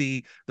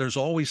lazy. There's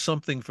always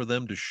something for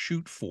them to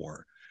shoot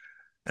for.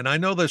 And I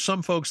know there's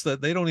some folks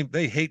that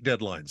they hate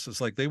deadlines.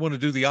 It's like they want to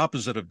do the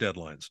opposite of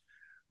deadlines.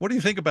 What do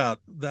you think about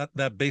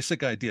that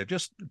basic idea?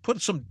 Just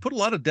put a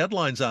lot of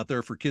deadlines out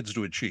there for kids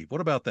to achieve.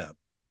 What about that?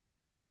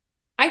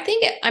 I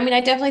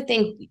definitely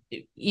think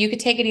you could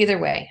take it either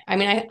way.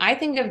 I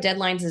think of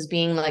deadlines as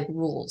being like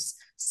rules.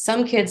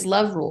 Some kids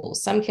love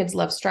rules. Some kids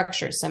love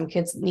structure. Some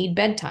kids need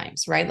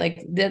bedtimes, right?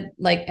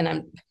 And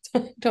I'm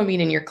don't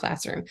mean in your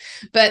classroom,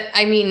 but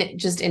I mean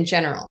just in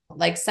general.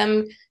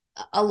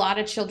 A lot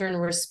of children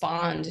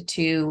respond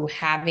to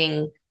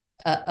having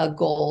a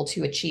goal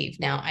to achieve.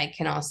 Now, I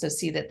can also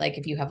see that like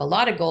if you have a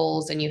lot of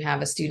goals and you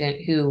have a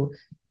student who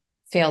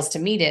fails to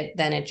meet it,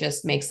 then it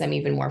just makes them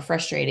even more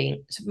frustrated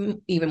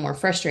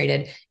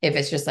if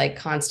it's just like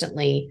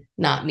constantly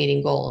not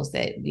meeting goals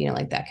that,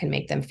 like that can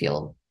make them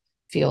feel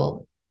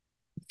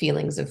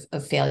feelings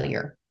of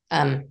failure.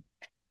 And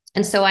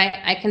so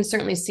I can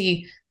certainly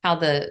see how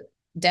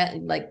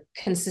like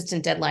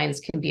consistent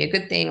deadlines can be a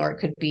good thing, or it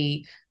could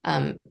be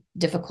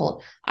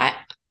difficult.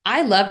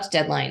 I loved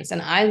deadlines,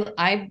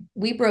 and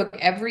we broke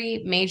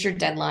every major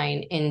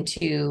deadline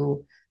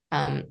into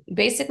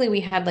basically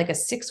we had like a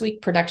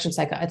 6-week production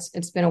cycle.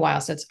 It's been a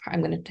while, so it's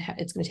going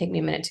to take me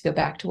a minute to go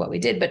back to what we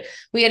did, but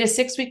we had a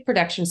 6-week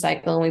production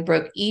cycle, and we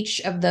broke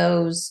each of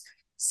those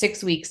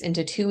 6 weeks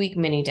into 2-week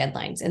mini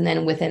deadlines. And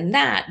then within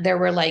that, there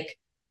were like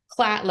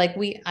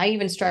I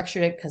even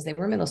structured it because they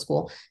were middle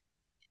school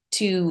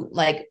to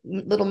like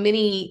little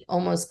mini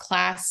almost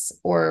class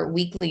or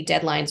weekly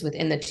deadlines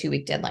within the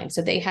 2-week deadline.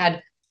 So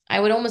I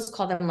would almost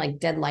call them like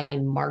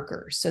deadline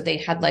markers. So they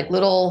had like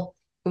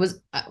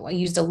I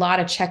used a lot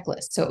of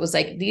checklists. So it was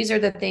like, these are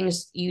the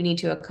things you need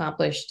to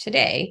accomplish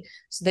today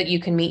so that you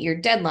can meet your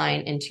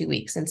deadline in 2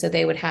 weeks. And so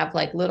they would have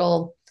like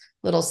little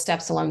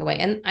steps along the way.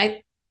 And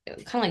I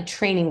kind of like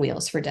training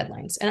wheels for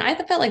deadlines. And I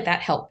felt like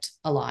that helped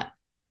a lot.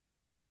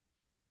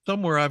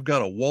 Somewhere I've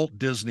got a Walt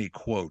Disney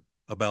quote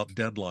about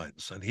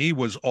deadlines, and he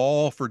was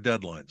all for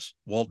deadlines,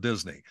 Walt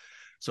Disney.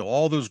 So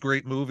all those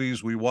great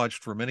movies we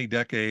watched for many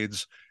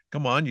decades,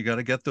 come on, you got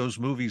to get those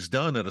movies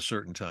done at a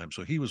certain time.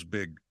 So he was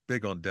big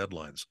on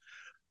deadlines.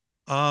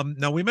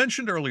 Now we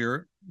mentioned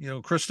earlier,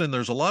 Kristen,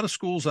 there's a lot of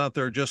schools out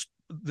there, just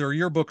their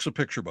yearbook's a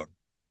picture book.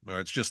 All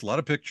right, it's just a lot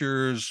of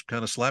pictures,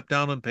 kind of slapped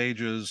down on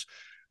pages,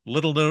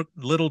 little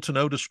to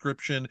no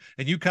description.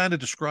 And you kind of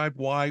described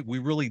why we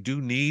really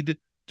do need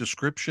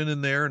description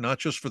in there, not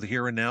just for the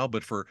here and now,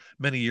 but for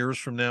many years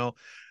from now.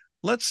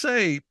 Let's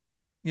say,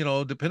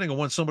 depending on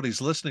when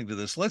somebody's listening to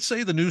this, let's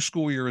say the new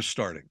school year is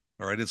starting.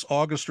 All right, it's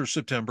August or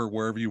September,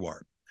 wherever you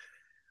are.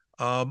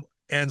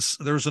 And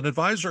there's an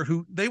advisor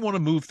who they want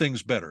to move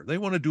things better. They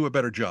want to do a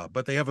better job,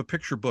 but they have a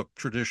picture book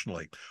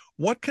traditionally.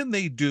 What can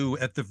they do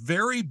at the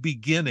very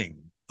beginning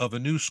of a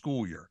new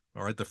school year?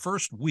 All right, the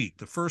first week,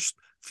 the first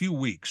few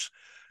weeks,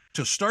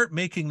 to start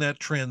making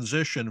that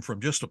transition from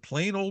just a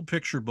plain old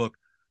picture book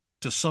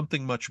to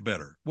something much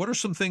better? What are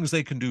some things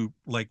they can do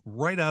like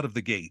right out of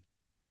the gate?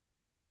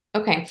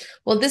 Okay.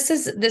 Well, this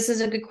is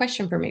a good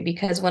question for me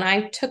because when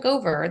I took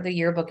over the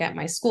yearbook at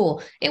my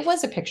school, it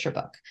was a picture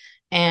book.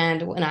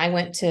 And when I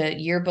went to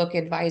yearbook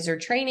advisor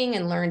training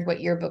and learned what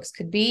yearbooks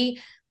could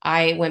be,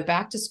 I went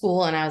back to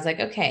school and I was like,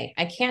 okay,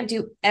 I can't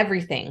do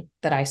everything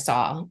that I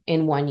saw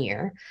in one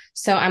year.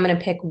 So I'm going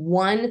to pick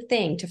one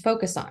thing to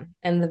focus on.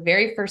 And the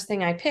very first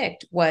thing I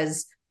picked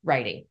was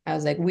writing. I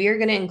was like, we are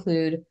going to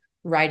include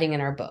writing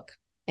in our book.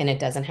 And it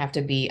doesn't have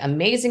to be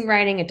amazing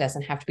writing. It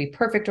doesn't have to be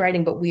perfect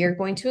writing, but we are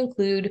going to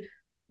include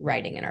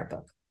writing in our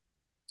book.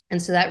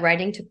 And so that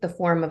writing took the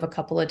form of a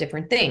couple of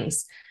different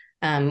things.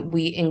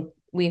 We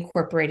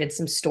incorporated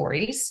some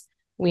stories.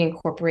 We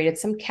incorporated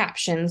some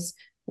captions.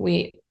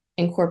 We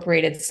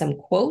incorporated some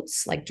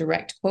quotes, like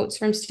direct quotes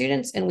from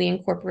students, and we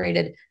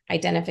incorporated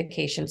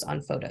identifications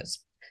on photos.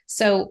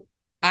 So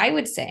I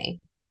would say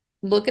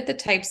look at the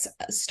types,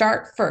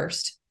 start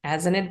first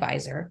as an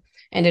advisor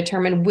and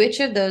determine which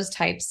of those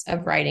types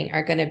of writing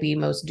are going to be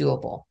most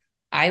doable.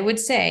 I would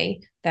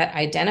say that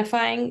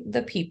identifying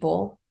the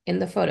people in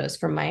the photos,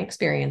 from my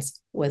experience,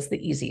 was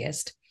the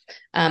easiest.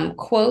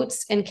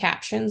 Quotes and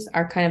captions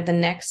are kind of the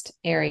next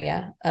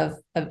area of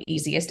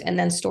easiest, and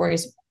then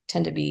stories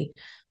tend to be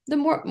the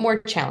more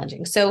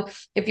challenging. So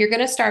if you're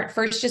going to start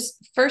first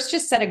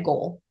just set a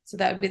goal. So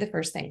that would be the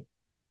first thing.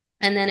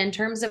 And then in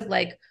terms of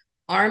like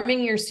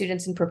arming your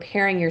students and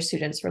preparing your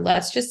students for,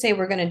 let's just say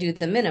we're going to do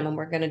the minimum,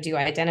 we're going to do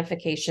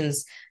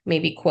identifications,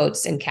 maybe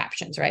quotes and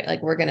captions, right?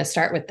 Like we're going to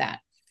start with that.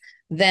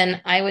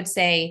 Then I would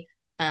say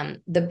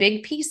the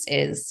big piece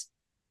is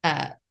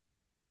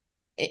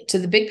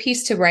the big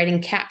piece to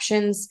writing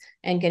captions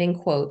and getting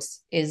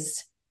quotes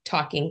is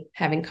talking,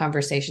 having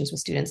conversations with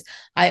students.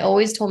 I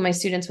always told my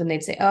students when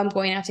they'd say, oh, I'm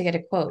going out to get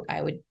a quote,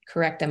 I would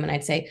correct them and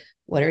I'd say,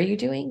 what are you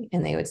doing?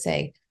 And they would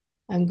say,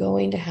 I'm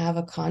going to have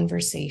a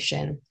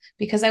conversation,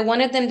 because I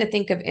wanted them to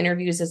think of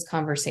interviews as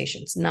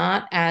conversations,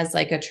 not as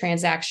like a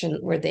transaction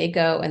where they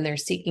go and they're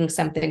seeking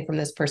something from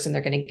this person,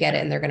 they're going to get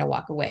it and they're going to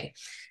walk away.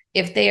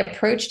 If they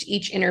approached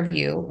each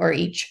interview or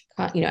each,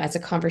 as a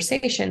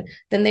conversation,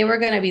 then they were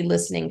going to be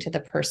listening to the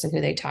person who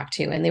they talked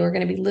to, and they were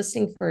going to be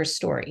listening for a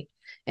story.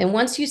 And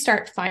once you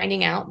start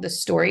finding out the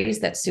stories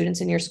that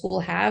students in your school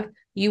have,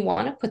 you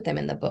want to put them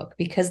in the book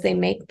because they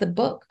make the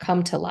book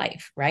come to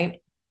life,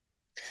 right?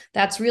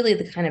 That's really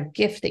the kind of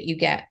gift that you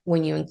get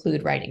when you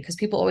include writing, because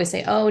people always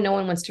say, oh, no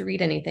one wants to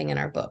read anything in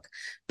our book.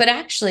 But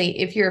actually,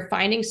 if you're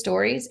finding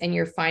stories and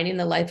you're finding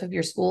the life of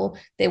your school,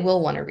 they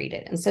will want to read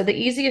it. And so the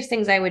easiest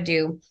things I would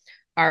do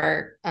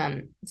are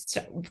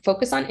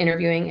focus on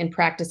interviewing and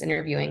practice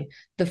interviewing.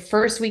 The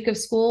first week of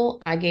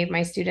school, I gave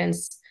my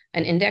students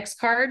an index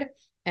card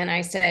and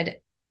I said,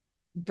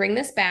 bring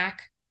this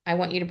back. I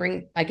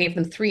gave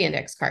them 3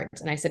 index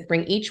cards and I said,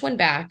 bring each one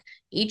back.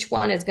 Each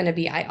one is going to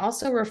be, I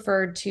also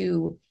referred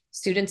to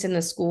students in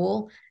the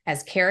school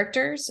as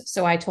characters.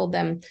 So I told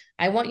them,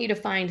 I want you to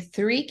find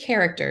 3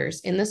 characters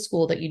in the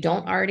school that you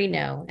don't already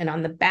know. And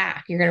on the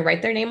back, you're going to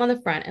write their name on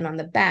the front, and on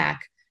the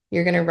back,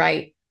 you're going to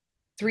write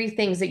 3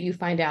 things that you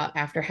find out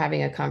after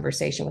having a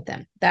conversation with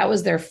them. That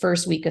was their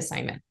first week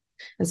assignment.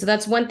 And so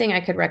that's one thing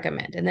I could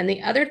recommend. And then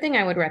the other thing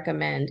I would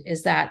recommend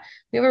is that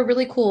we have a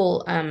really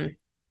cool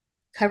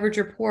coverage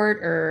report,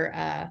 or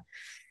I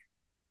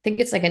think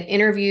it's like an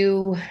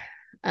interview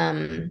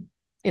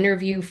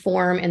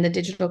form in the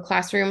digital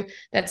classroom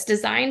that's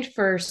designed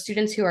for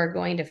students who are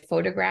going to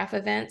photograph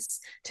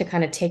events to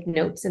kind of take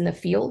notes in the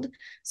field.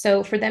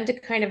 So for them to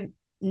kind of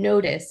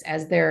notice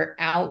as they're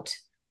out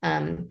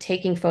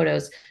taking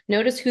photos,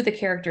 notice who the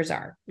characters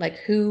are, like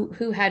who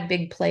had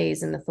big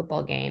plays in the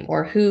football game,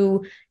 or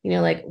who,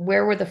 like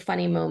where were the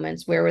funny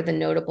moments, where were the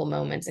notable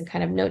moments, and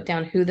kind of note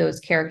down who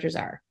those characters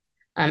are.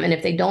 And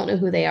if they don't know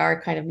who they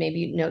are, kind of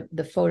maybe note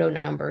the photo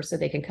number so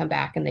they can come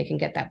back and they can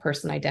get that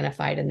person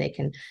identified and they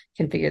can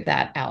figure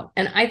that out.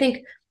 And I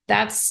think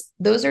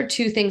those are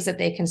 2 things that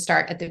they can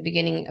start at the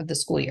beginning of the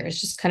school year. It's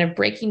just kind of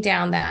breaking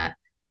down that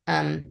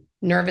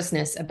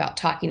nervousness about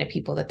talking to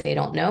people that they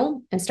don't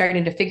know and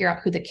starting to figure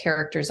out who the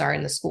characters are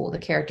in the school, the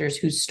characters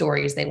whose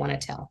stories they want to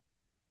tell.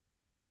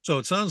 So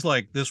it sounds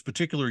like this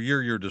particular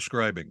year you're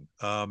describing,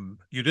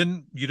 you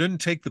didn't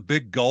take the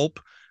big gulp,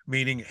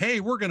 meaning,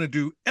 hey, we're going to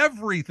do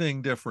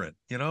everything different,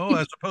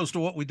 as opposed to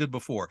what we did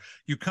before.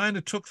 You kind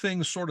of took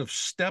things sort of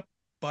step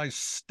by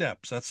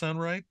step. Does that sound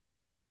right?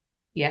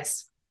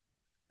 Yes.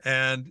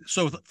 And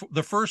so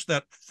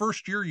that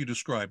first year you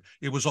described,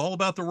 it was all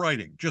about the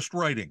writing, just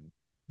writing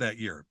that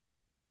year.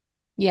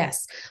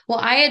 Yes. Well,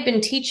 I had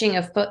been teaching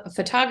a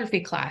photography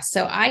class,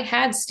 so I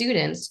had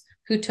students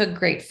who took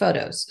great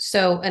photos.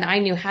 And I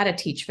knew how to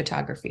teach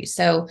photography.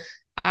 So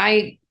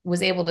I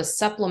was able to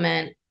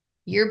supplement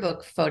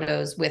yearbook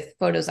photos with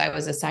photos I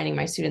was assigning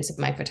my students in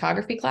my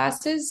photography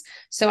classes.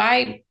 So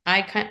I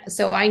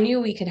knew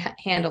we could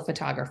handle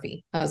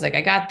photography. I was like,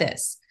 I got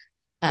this.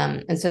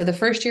 And so the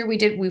first year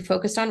we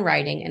focused on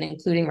writing and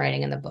including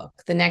writing in the book.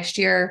 The next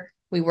year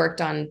we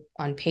worked on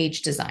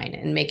page design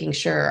and making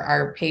sure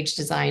our page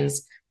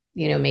designs,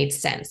 made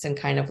sense and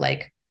kind of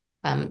like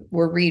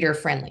were reader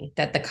friendly,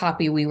 that the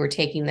copy we were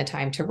taking the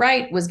time to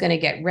write was going to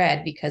get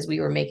read because we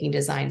were making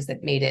designs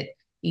that made it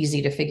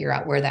easy to figure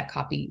out where that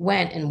copy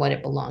went and what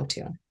it belonged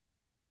to.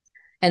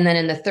 And then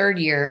in the third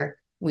year,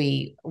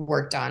 we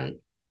worked on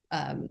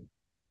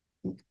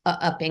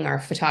upping our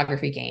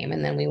photography game.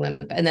 And then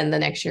the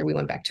next year we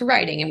went back to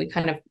writing, and we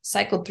kind of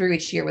cycled through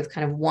each year with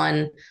kind of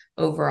one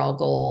overall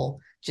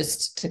goal,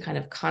 just to kind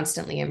of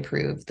constantly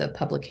improve the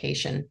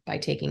publication by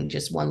taking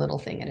just one little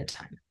thing at a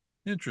time.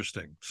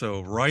 Interesting.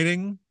 So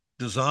writing,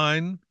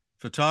 design,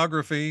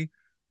 photography,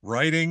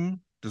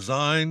 writing,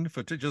 design,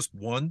 for just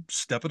one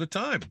step at a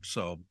time.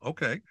 So,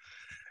 okay.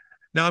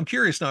 Now I'm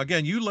curious. Now,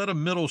 again, you led a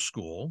middle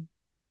school.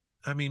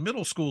 I mean,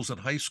 middle schools and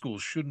high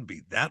schools shouldn't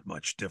be that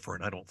much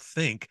different, I don't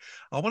think.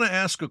 I want to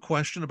ask a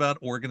question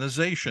about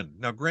organization.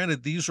 Now,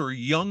 granted, these are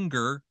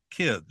younger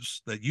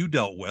kids that you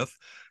dealt with,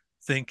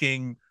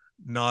 thinking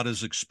not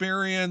as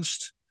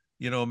experienced,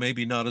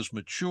 maybe not as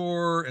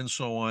mature and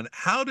so on.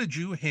 How did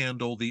you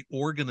handle the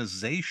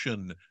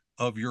organization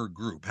of your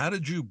group? How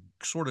did you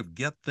sort of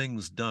get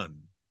things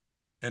done?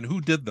 And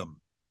who did them?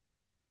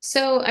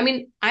 So, I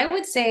mean, I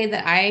would say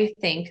that I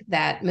think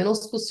that middle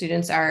school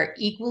students are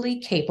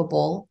equally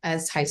capable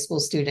as high school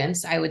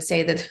students. I would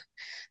say that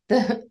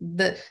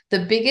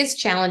the biggest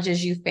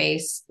challenges you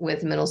face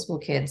with middle school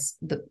kids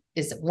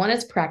is one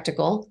is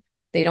practical.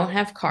 They don't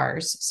have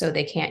cars, so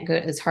they can't go.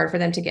 It's hard for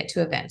them to get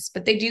to events,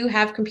 but they do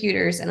have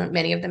computers, and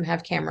many of them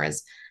have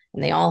cameras,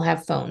 and they all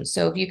have phones.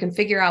 So if you can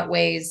figure out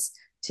ways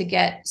to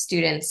get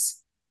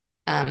students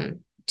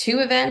to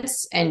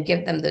events and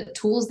give them the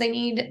tools they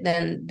need,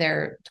 then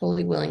they're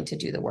totally willing to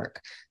do the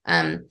work.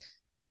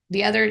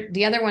 The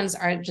other ones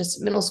are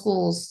just middle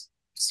schools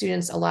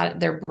students. A lot of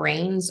their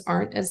brains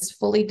aren't as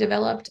fully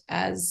developed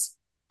as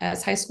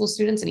high school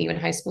students, and even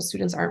high school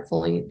students aren't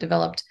fully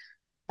developed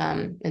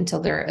until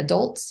they're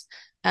adults.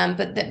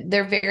 But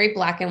they're very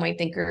black and white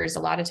thinkers.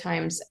 A lot of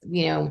times,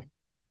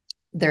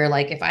 they're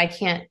like, if I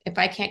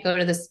can't go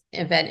to this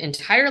event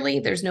entirely,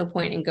 there's no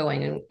point in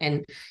going,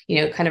 and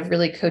kind of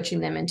really coaching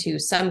them into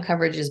some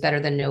coverage is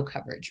better than no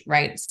coverage,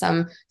 right?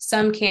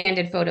 Some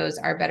candid photos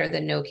are better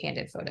than no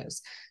candid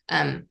photos.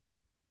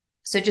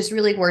 So just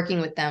really working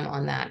with them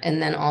on that.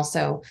 And then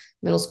also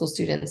middle school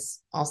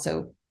students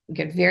also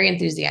get very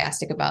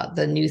enthusiastic about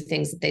the new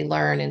things that they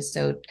learn. And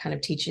so kind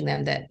of teaching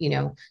them that,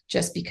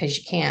 just because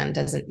you can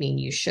doesn't mean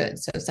you should.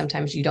 So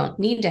sometimes you don't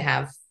need to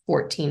have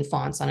 14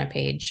 fonts on a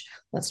page.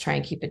 Let's try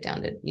and keep it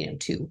down to,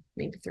 2,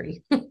 maybe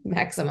 3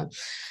 maximum.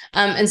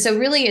 And so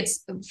really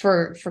it's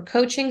for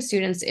coaching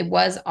students, it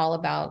was all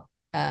about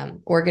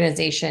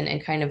organization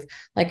and kind of,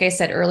 like I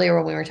said earlier,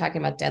 when we were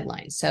talking about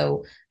deadlines.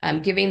 So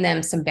giving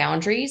them some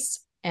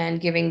boundaries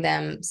and giving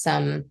them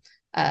some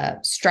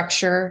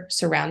structure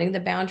surrounding the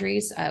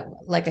boundaries.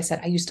 Like I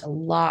said, I used a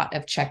lot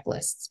of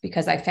checklists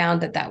because I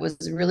found that was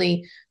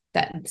really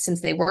that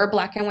since they were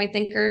black and white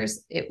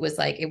thinkers, it was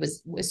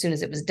as soon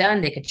as it was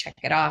done, they could check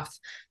it off.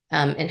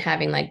 And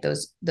having like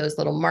those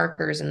little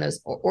markers and those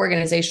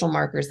organizational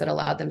markers that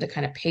allowed them to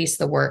kind of pace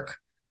the work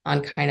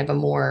on kind of a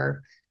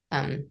more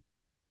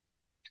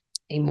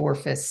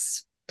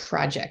amorphous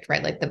project,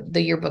 right? Like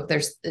the yearbook,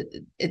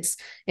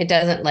 it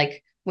doesn't,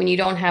 like when you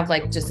don't have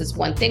like just this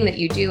one thing that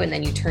you do and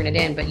then you turn it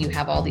in, but you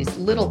have all these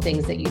little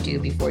things that you do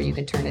before you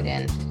can turn it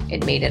in.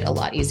 It made it a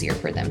lot easier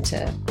for them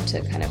to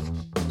kind of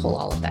pull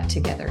all of that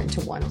together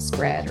into one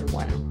spread or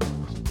one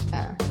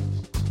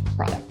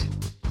product.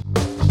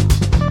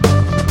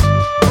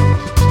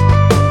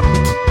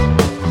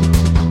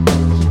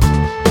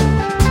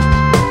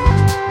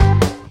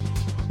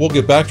 We'll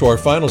get back to our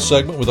final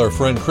segment with our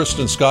friend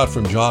Kristen Scott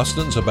from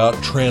Jostens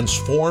about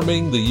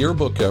transforming the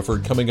yearbook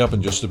effort coming up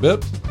in just a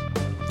bit.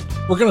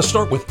 We're going to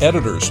start with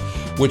editors,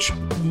 which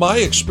my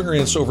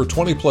experience over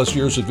 20 plus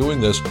years of doing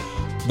this,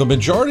 the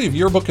majority of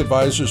yearbook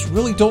advisors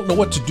really don't know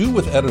what to do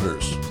with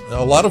editors.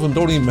 A lot of them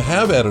don't even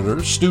have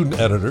editors, student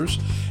editors,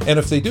 and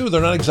if they do, they're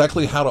not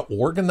exactly how to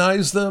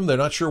organize them. They're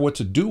not sure what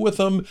to do with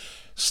them.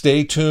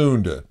 Stay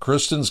tuned.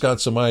 Kristen's got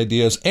some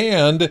ideas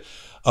and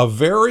a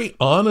very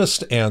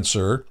honest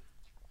answer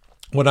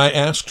when I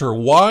asked her,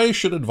 why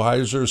should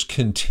advisors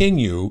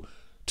continue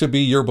to be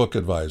yearbook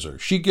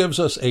advisors? She gives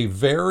us a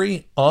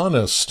very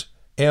honest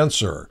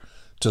answer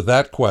to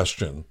that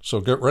question.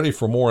 So get ready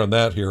for more on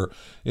that here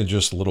in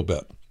just a little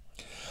bit.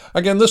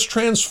 Again, this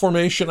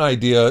transformation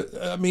idea,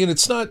 I mean,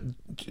 it's not,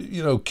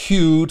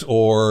 cute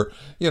or,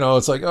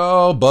 it's like,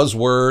 oh,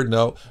 buzzword.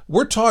 No,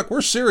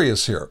 we're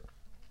serious here.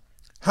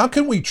 How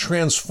can we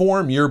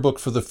transform yearbook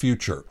for the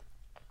future?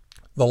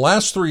 The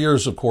last 3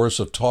 years, of course,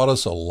 have taught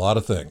us a lot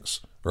of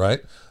things.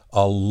 Right?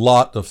 A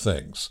lot of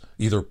things,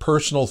 either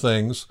personal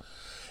things,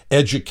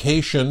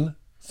 education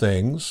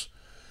things,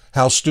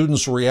 how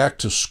students react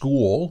to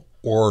school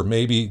or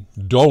maybe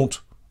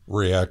don't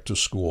react to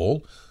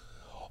school,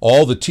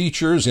 all the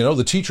teachers,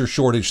 the teacher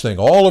shortage thing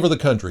all over the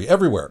country,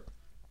 everywhere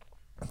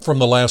from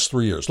the last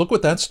 3 years. Look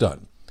what that's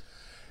done.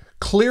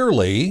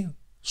 Clearly,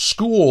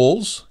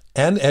 schools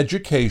and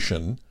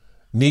education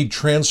need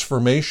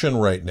transformation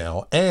right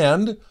now,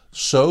 and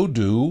so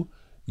do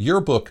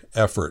yearbook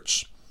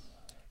efforts.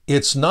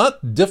 It's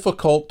not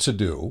difficult to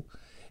do.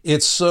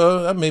 It's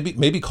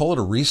maybe call it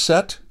a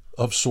reset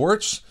of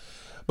sorts.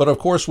 But of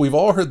course, we've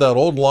all heard that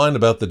old line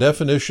about the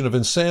definition of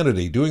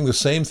insanity, doing the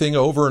same thing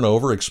over and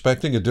over,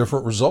 expecting a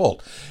different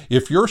result.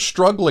 If you're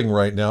struggling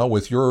right now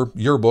with your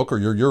yearbook or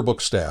your yearbook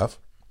staff,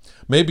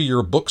 maybe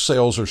your book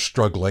sales are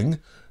struggling,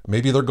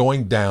 maybe they're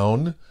going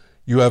down,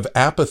 you have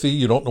apathy,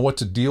 you don't know what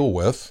to deal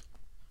with.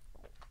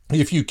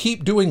 If you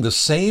keep doing the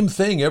same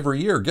thing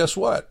every year, guess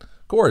what?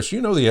 Of course, you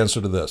know the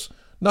answer to this.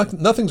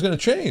 Nothing's going to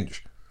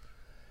change.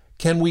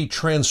 Can we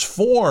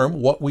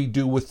transform what we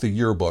do with the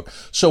yearbook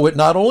so it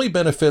not only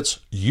benefits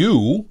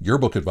you,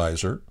 yearbook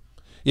advisor,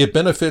 it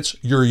benefits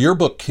your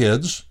yearbook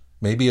kids,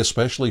 maybe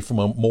especially from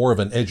more of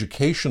an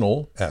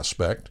educational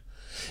aspect,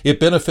 It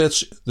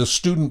benefits the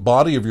student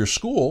body of your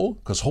school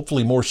because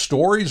hopefully more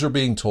stories are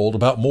being told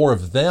about more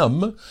of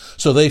them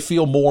so they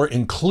feel more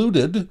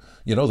included,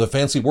 the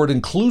fancy word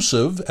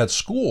inclusive at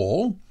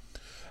school.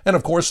 And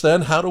of course,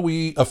 then how do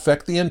we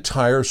affect the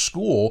entire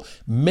school?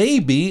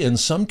 Maybe in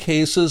some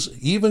cases,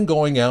 even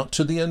going out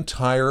to the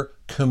entire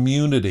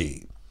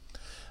community.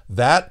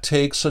 That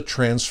takes a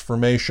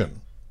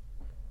transformation.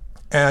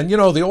 And,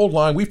 the old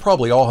line, we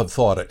probably all have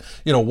thought it,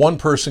 one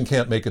person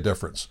can't make a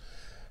difference.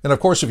 And of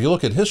course, if you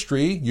look at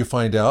history, you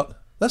find out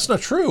that's not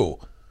true.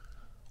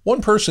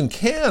 One person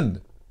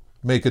can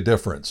make a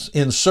difference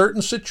in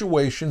certain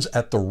situations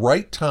at the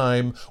right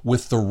time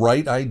with the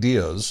right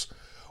ideas.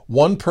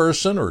 One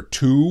person or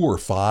 2 or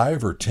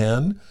 5 or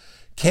 10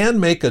 can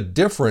make a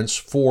difference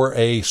for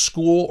a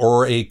school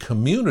or a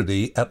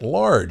community at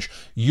large.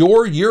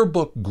 Your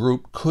yearbook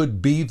group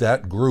could be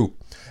that group.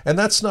 And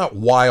that's not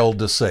wild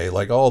to say,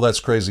 like, oh, that's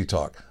crazy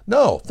talk.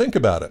 No, think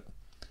about it.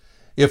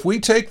 If we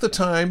take the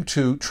time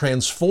to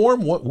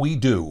transform what we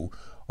do,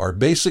 our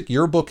basic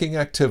yearbooking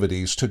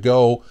activities, to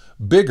go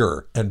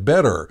bigger and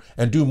better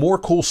and do more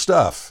cool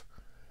stuff,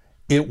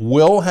 it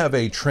will have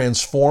a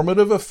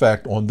transformative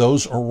effect on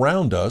those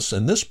around us,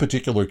 in this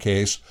particular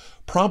case,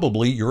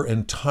 probably your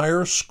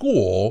entire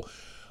school,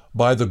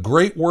 by the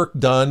great work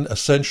done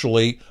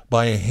essentially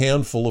by a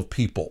handful of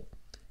people.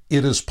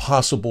 It is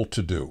possible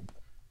to do.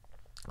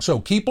 So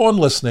keep on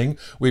listening.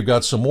 We've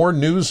got some more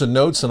news and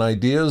notes and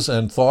ideas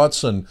and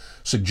thoughts and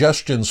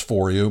suggestions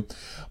for you.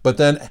 But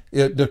then,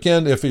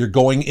 again, if you're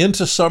going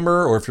into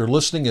summer or if you're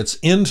listening, it's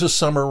into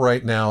summer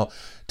right now,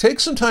 take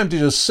some time to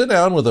just sit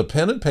down with a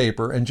pen and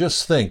paper and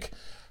just think,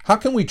 how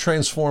can we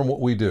transform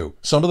what we do?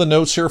 Some of the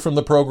notes here from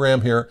the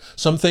program here,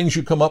 some things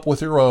you come up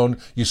with your own,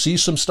 you see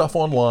some stuff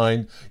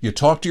online, you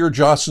talk to your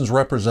Jostens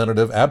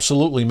representative,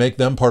 absolutely make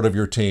them part of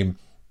your team.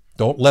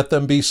 Don't let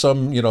them be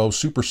some,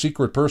 super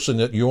secret person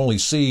that you only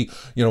see,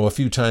 a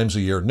few times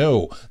a year.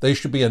 No, they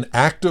should be an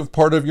active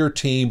part of your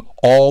team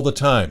all the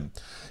time.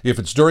 If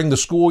it's during the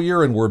school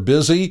year and we're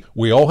busy,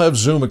 we all have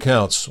Zoom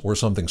accounts or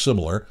something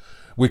similar.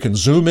 We can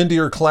Zoom into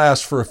your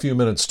class for a few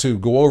minutes to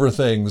go over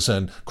things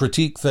and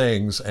critique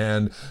things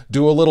and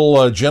do a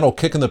little gentle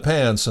kick in the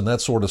pants and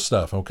that sort of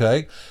stuff,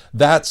 okay?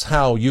 That's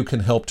how you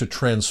can help to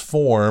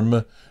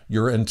transform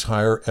your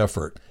entire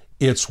effort.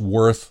 It's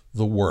worth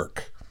the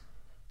work.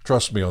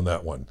 Trust me on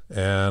that one.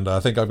 And I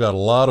think I've got a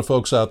lot of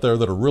folks out there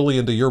that are really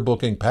into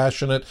yearbooking,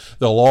 passionate.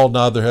 They'll all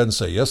nod their head and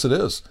say, yes, it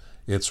is.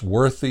 It's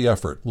worth the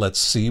effort. Let's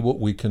see what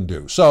we can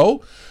do.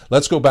 So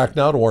let's go back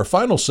now to our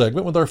final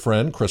segment with our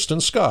friend,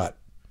 Kristen Scott.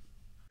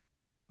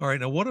 All right.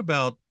 Now, what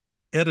about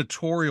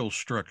editorial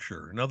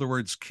structure? In other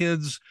words,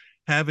 kids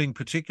having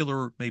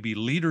particular maybe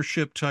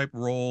leadership type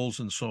roles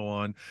and so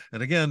on.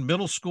 And again,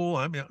 middle school,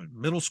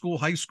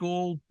 high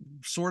school,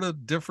 sort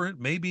of different,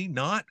 maybe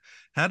not.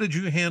 How did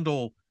you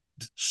handle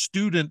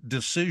student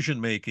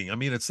decision making? I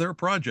mean, it's their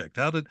project.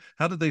 How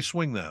did they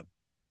swing that?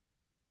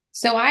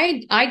 So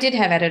I did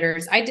have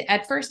editors.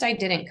 At first I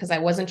didn't because I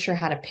wasn't sure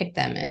how to pick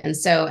them. And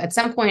so at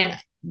some point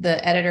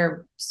the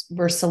editors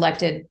were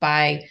selected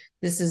by,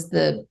 this is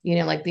the,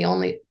 the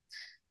only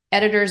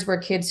editors were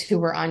kids who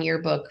were on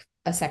yearbook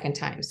a second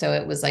time. So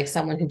it was like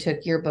someone who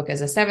took yearbook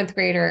as a 7th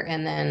grader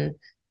and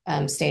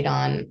then stayed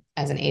on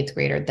as an 8th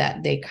grader,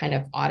 that they kind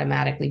of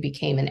automatically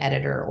became an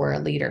editor or a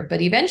leader.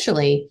 But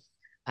eventually,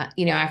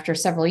 after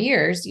several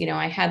years,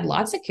 I had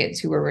lots of kids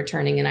who were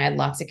returning and I had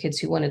lots of kids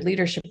who wanted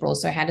leadership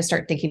roles. So I had to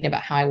start thinking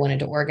about how I wanted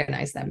to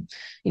organize them.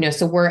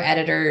 So were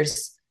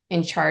editors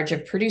in charge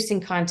of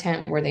producing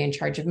content? Were they in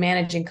charge of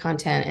managing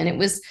content? And it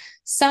was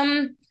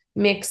some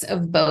mix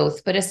of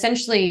both. But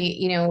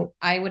essentially,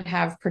 I would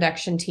have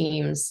production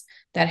teams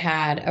that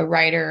had a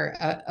writer,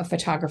 a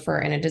photographer,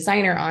 and a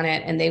designer on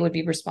it, and they would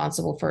be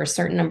responsible for a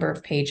certain number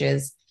of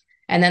pages.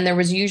 And then there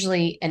was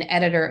usually an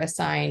editor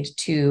assigned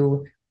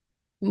to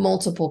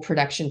multiple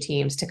production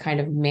teams to kind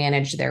of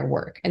manage their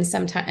work. And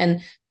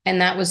sometimes,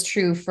 and that was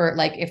true for,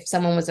 like, if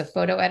someone was a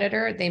photo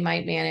editor, they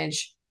might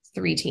manage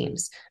 3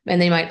 teams,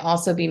 and they might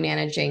also be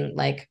managing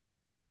like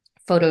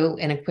photo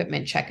and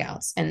equipment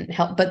checkouts and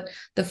help. But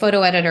the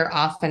photo editor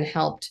often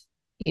helped,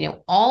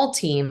 all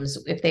teams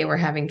if they were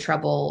having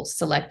trouble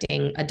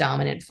selecting a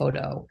dominant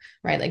photo,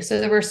 right? Like, so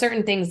there were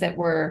certain things that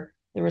were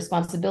the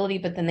responsibility,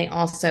 but then they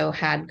also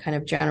had kind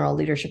of general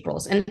leadership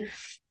roles. And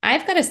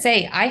I've got to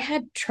say, I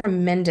had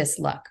tremendous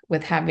luck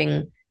with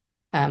having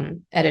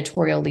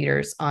editorial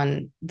leaders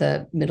on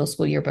the middle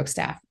school yearbook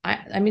staff.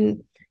 I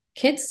mean,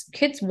 kids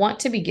want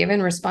to be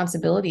given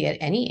responsibility at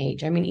any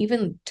age. I mean,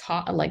 even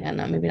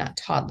maybe not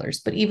toddlers,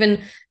 but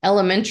even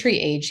elementary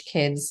age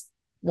kids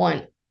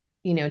want,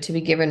 to be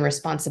given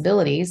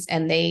responsibilities,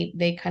 and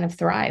they kind of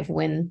thrive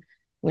when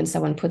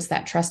someone puts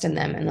that trust in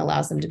them and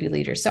allows them to be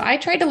leaders. So I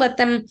tried to let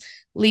them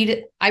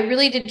lead. I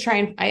really did try,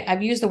 and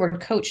I've used the word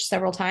coach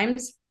several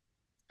times.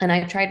 And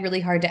I tried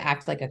really hard to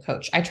act like a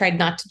coach. I tried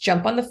not to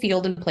jump on the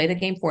field and play the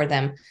game for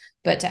them,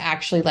 but to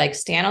actually like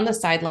stand on the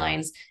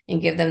sidelines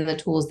and give them the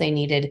tools they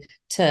needed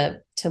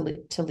to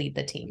lead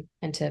the team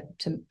and to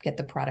get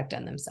the product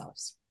done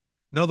themselves.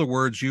 In other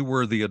words, you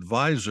were the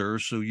advisor,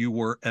 so you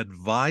were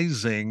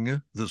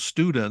advising the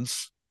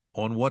students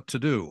on what to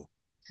do.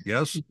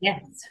 Yes?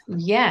 Yes,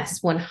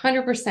 yes,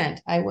 100%.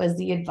 I was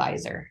the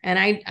advisor. And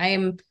I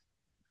am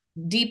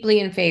deeply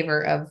in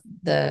favor of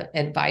the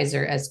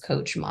advisor as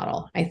coach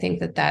model. I think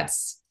that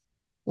that's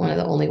one of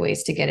the only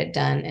ways to get it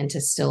done and to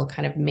still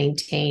kind of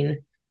maintain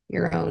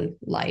your own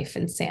life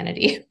and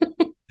sanity.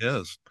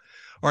 Yes.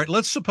 All right,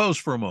 let's suppose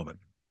for a moment,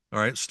 all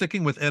right,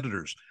 sticking with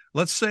editors,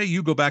 let's say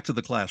you go back to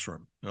the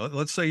classroom.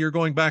 Let's say you're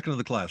going back into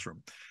the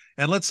classroom.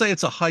 And let's say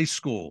it's a high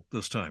school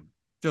this time,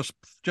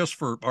 just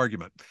for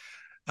argument.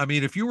 I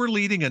mean, if you were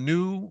leading a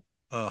new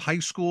high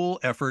school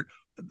effort,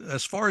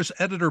 as far as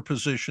editor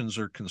positions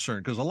are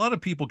concerned, because a lot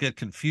of people get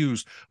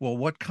confused. Well,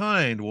 what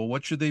kind? Well,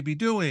 what should they be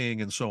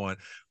doing? And so on.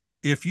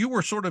 If you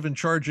were sort of in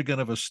charge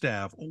again of a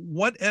staff,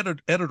 what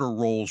editor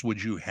roles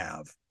would you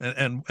have,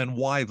 and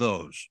why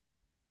those?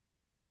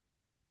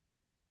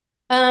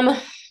 Um,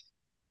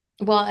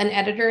 well, an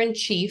editor in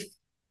chief,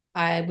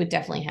 I would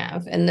definitely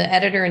have. And the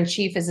editor in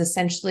chief is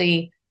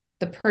essentially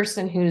the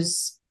person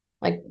who's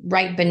like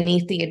right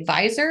beneath the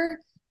advisor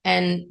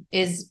and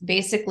is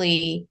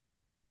basically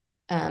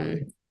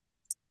um,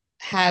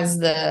 has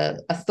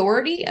the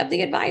authority of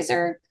the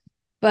advisor,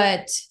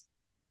 but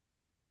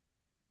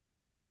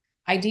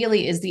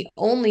ideally is the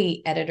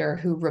only editor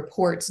who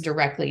reports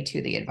directly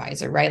to the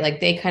advisor, right? Like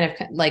they kind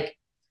of like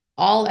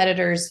all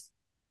editors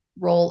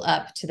roll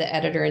up to the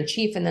editor in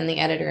chief, and then the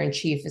editor in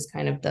chief is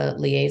kind of the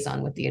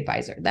liaison with the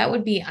advisor. That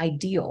would be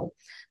ideal.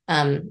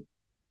 And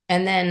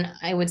then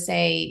I would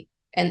say,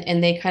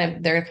 and they're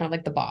kind of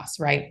like the boss,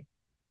 right?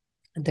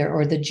 They're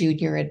or the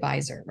junior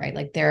advisor, right?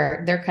 Like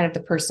they're kind of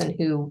the person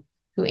who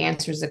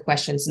answers the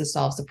questions and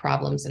solves the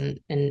problems and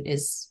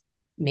is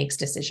makes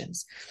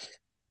decisions.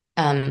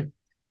 Um,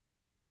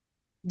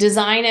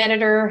 Design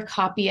editor,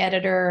 copy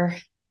editor,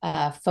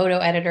 photo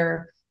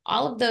editor,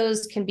 all of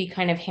those can be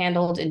kind of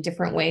handled in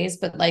different ways.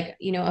 But like,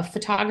 you know, a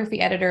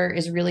photography editor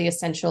is really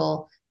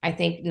essential. I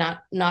think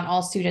not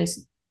all students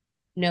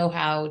know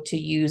how to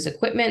use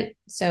equipment.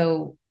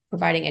 So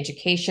providing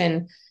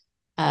education,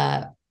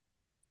 I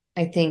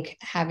think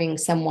having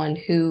someone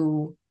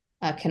who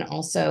can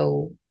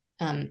also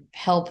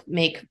help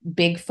make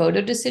big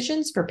photo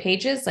decisions for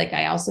pages. Like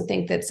I also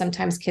think that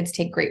sometimes kids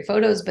take great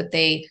photos, but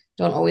they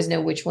don't always know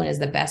which one is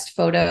the best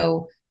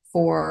photo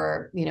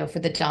for, you know, for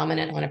the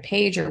dominant on a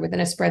page or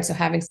within a spread. So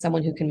having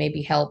someone who can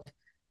maybe help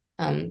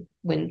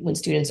when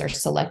students are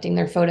selecting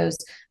their photos,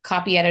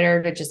 copy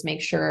editor to just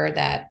make sure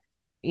that,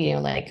 you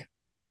know, like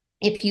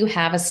if you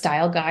have a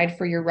style guide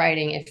for your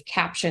writing, if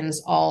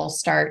captions all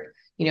start,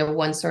 you know,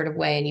 one sort of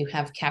way and you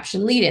have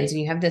caption lead-ins and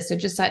you have this, so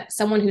just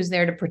someone who's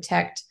there to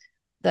protect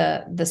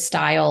the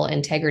style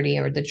integrity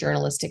or the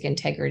journalistic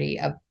integrity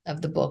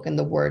of the book and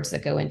the words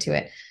that go into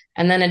it.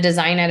 And then a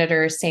design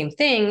editor, same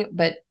thing,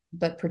 but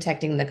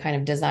protecting the kind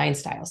of design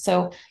style.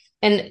 So,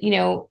 and you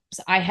know,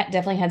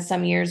 definitely had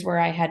some years where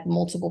I had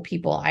multiple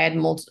people. I had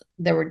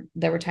there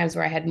were times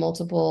where I had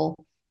multiple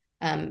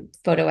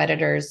photo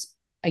editors.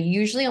 I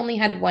usually only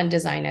had one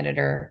design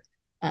editor.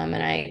 And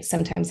I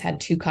sometimes had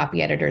two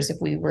copy editors if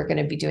we were going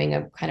to be doing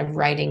a kind of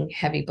writing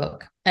heavy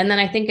book. And then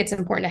I think it's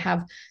important to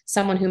have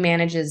someone who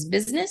manages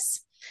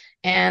business.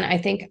 And I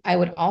think I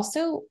would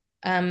also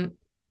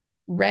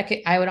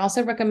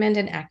recommend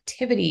an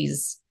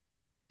activities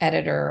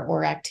editor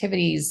or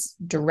activities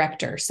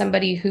director,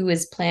 somebody who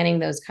is planning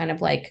those kind of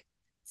like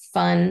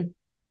fun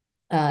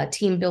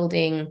team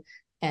building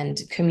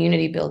and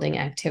community building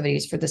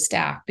activities for the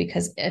staff.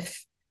 Because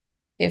if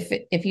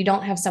you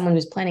don't have someone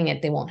who's planning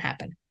it, they won't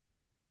happen.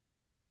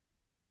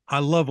 I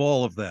love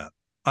all of that.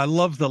 I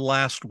love the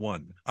last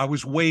one. I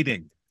was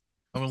waiting.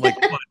 I'm like,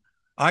 fun.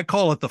 I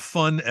call it the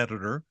fun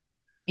editor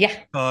Yeah.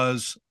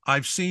 because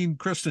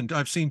Kristen,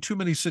 I've seen too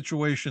many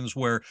situations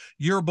where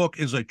yearbook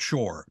is a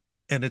chore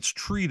and it's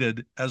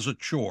treated as a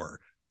chore,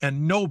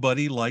 and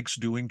nobody likes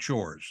doing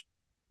chores.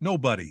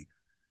 Nobody.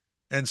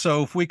 And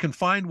so if we can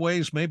find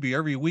ways maybe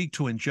every week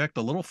to inject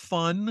a little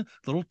fun,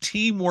 a little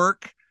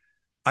teamwork,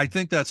 I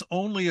think that's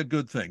only a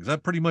good thing. Is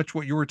that pretty much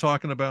what you were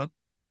talking about?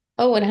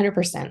 Oh,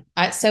 100%.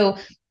 So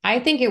I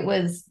think,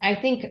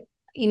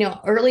 you know,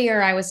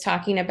 earlier I was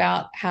talking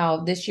about how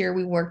this year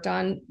we worked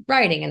on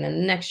writing and then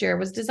the next year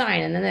was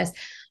design and then this.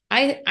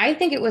 I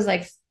think it was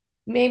like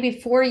maybe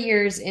 4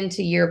 years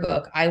into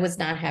yearbook, I was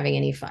not having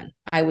any fun.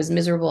 I was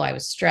miserable. I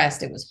was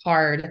stressed. It was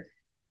hard.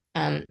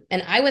 And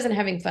I wasn't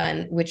having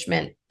fun, which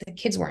meant the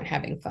kids weren't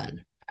having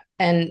fun.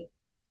 And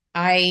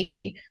I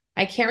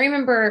I can't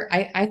remember.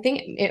 I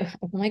think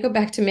when I go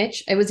back to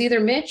Mitch, it was either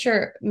Mitch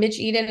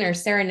Eden or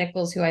Sarah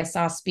Nichols who I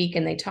saw speak,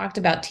 and they talked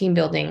about team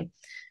building,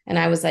 and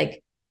I was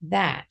like,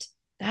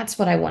 that's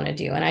what I want to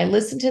do. And I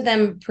listened to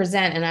them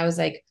present, and I was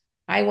like,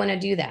 I want to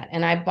do that.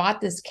 And I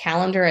bought this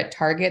calendar at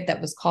Target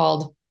that was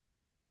called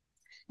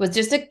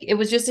it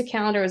was just a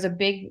calendar. It was a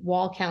big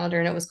wall calendar,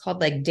 and it was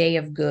called like Day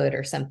of Good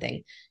or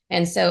something.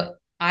 And so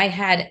I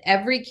had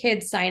every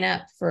kid sign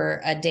up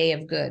for a day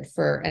of good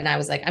and I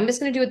was like, I'm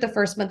just going to do it the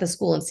first month of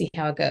school and see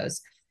how it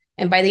goes.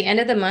 And by the end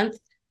of the month,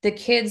 the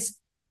kids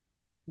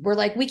we're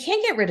like, we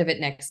can't get rid of it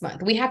next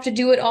month. We have to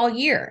do it all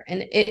year.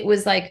 And it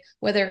was like,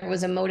 whether it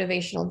was a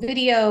motivational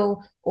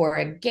video or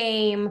a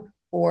game,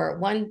 or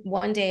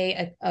one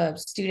day a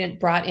student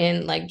brought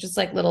in like just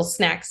like little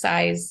snack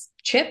size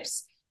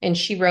chips, and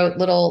she wrote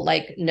little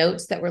like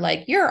notes that were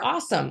like, you're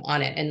awesome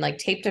on it, and like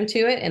taped them to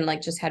it, and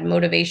like just had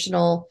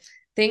motivational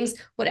things.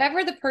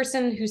 Whatever the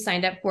person who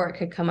signed up for it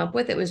could come up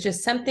with, it was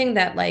just something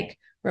that like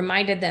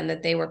reminded them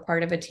that they were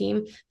part of a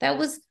team. That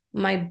was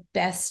my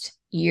best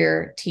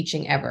year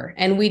teaching ever.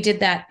 And we did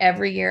that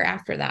every year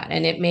after that.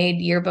 And it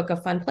made Yearbook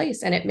a fun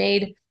place. And it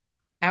made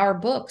our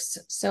books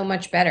so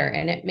much better.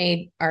 And it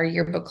made our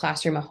yearbook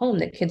classroom a home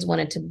that kids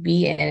wanted to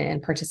be in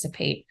and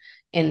participate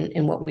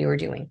in what we were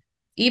doing.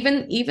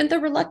 Even the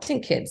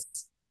reluctant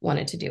kids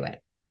wanted to do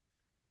it.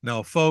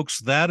 Now, folks,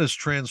 that is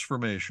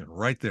transformation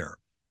right there.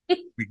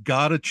 We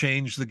got to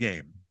change the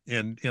game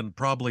in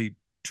probably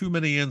too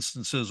many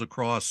instances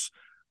across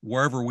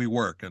wherever we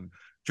work. And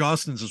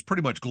Jostens is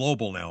pretty much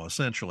global now,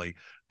 essentially,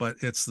 but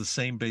it's the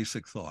same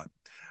basic thought.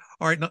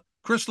 All right, now,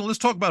 Kristen, let's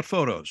talk about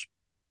photos.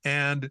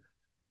 And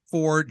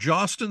for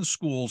Jostens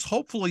schools,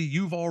 hopefully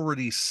you've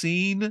already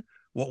seen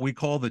what we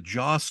call the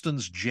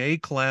Jostens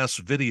J-Class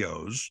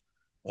videos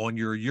on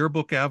your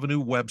Yearbook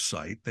Avenue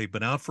website. They've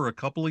been out for a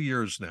couple of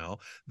years now.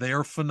 They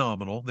are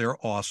phenomenal.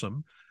 They're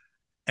awesome.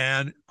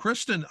 And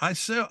Kristen, I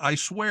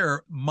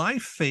swear, my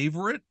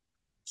favorite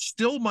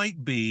still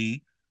might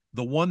be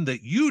the one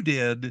that you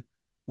did,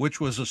 which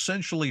was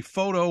essentially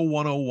Photo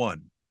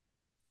 101.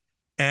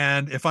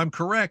 And if I'm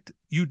correct,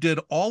 you did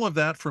all of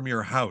that from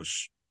your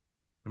house.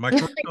 Am I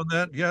correct on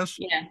that? Yes?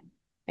 Yeah,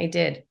 I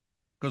did.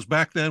 Because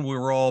back then we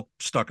were all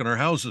stuck in our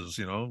houses,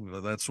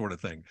 that sort of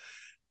thing.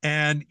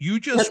 And you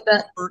just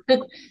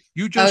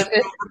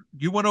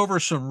you went over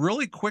some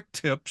really quick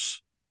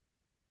tips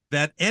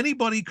that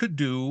anybody could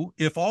do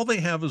if all they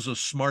have is a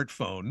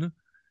smartphone.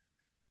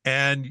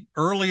 And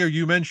earlier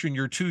you mentioned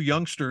your two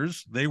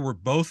youngsters. They were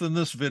both in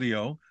this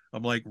video.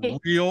 I'm like,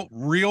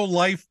 real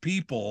life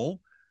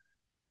people.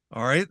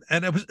 All right.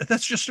 And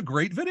that's just a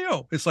great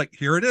video. It's like,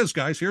 here it is,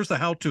 guys. Here's the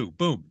how-to.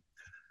 Boom.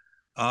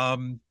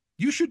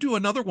 You should do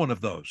another one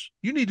of those.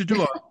 You need to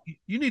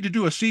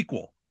do a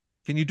sequel.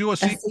 Can you do a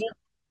sequel?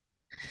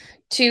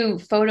 To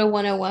Photo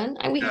 101?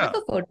 We have Yeah.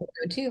 a photo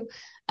too.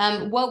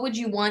 What would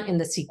you want in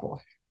the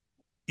sequel?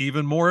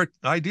 Even more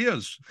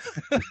ideas,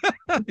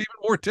 even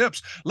more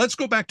tips. Let's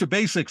go back to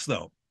basics,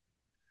 though,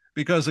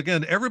 because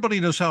again, everybody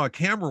knows how a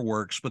camera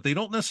works, but they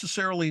don't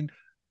necessarily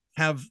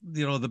have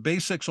the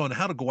basics on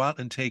how to go out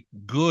and take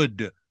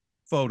good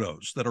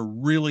photos that are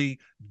really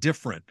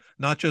different,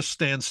 not just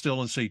stand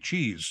still and say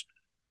cheese.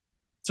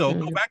 So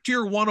go back to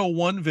your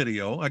 101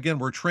 video. Again,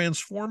 we're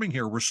transforming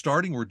here.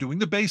 We're doing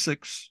the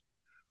basics.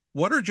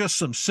 What are just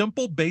some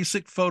simple,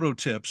 basic photo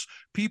tips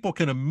people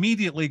can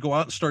immediately go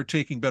out and start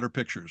taking better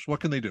pictures? What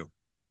can they do?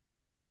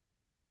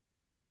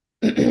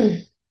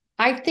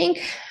 I think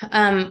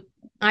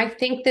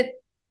that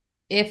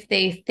if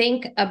they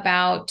think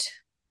about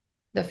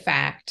the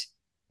fact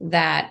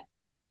that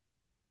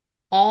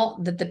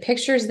the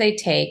pictures they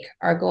take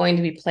are going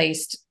to be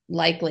placed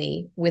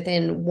likely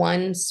within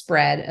one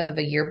spread of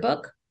a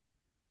yearbook,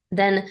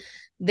 then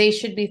they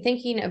should be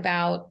thinking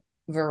about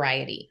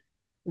variety,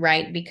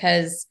 right?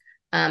 Because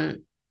and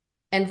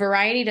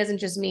variety doesn't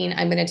just mean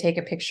I'm going to take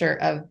a picture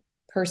of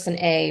person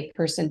A,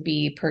 person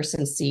B,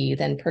 person C,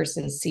 then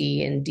person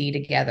C and D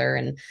together.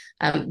 And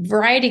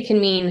variety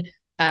can mean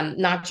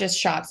not just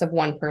shots of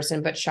one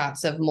person, but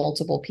shots of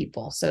multiple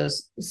people.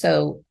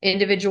 So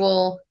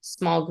individual,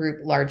 small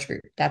group, large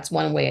group. That's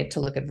one way to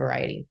look at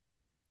variety.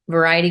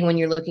 Variety, when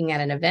you're looking at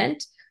an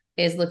event,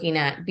 is looking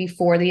at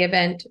before the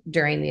event,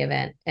 during the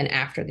event, and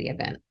after the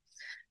event.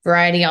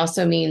 Variety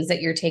also means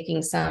that you're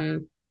taking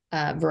some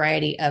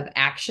variety of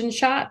action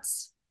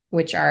shots,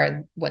 which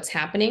are what's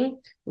happening,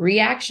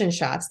 reaction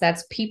shots,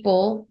 that's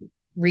people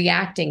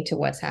reacting to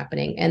what's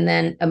happening, and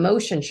then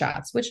emotion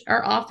shots, which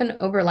are often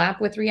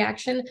overlap with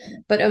reaction,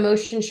 but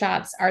emotion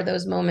shots are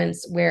those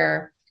moments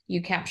where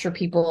you capture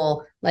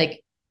people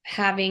like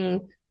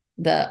having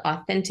the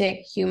authentic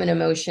human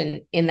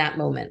emotion in that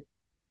moment.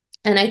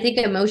 And I think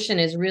emotion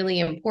is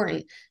really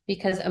important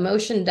because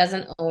emotion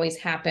doesn't always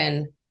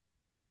happen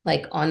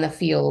like on the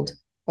field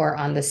or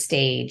on the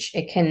stage.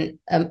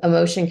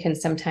 Emotion can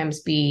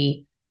sometimes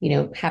be,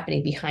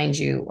 happening behind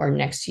you or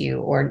next to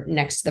you or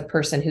next to the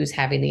person who's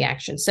having the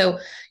action. So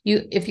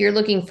if you're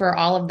looking for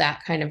all of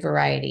that kind of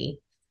variety,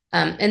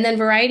 and then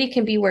variety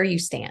can be where you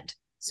stand.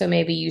 So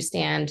maybe you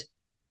stand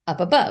up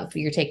above,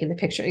 you're taking the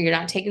picture. You're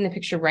not taking the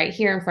picture right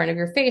here in front of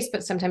your face,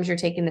 but sometimes you're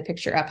taking the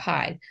picture up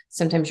high.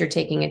 Sometimes you're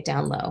taking it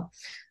down low.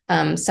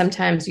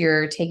 Sometimes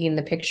you're taking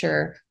the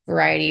picture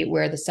variety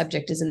where the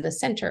subject is in the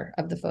center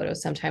of the photo.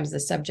 Sometimes the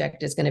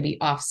subject is going to be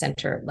off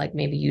center, like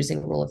maybe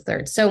using rule of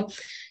thirds. So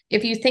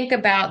if you think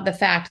about the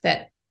fact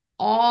that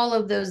all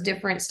of those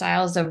different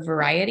styles of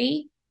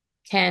variety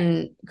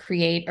can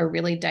create a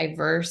really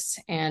diverse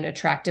and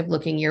attractive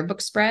looking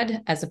yearbook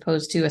spread, as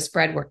opposed to a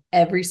spread where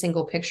every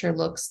single picture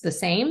looks the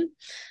same,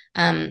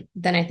 then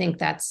I think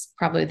that's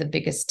probably the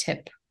biggest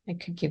tip I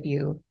could give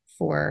you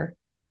for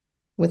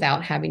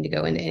without having to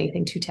go into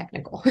anything too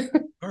technical.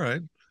 All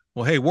right.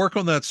 Well, hey, work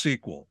on that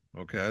sequel.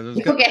 Okay.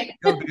 Okay.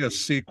 Got to be a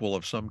sequel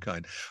of some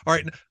kind. All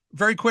right.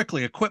 Very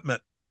quickly,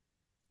 equipment.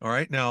 All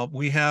right. Now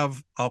we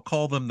have, I'll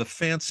call them the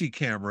fancy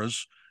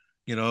cameras,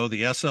 the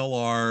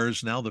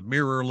SLRs, now the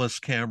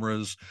mirrorless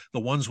cameras, the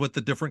ones with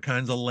the different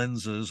kinds of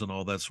lenses and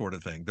all that sort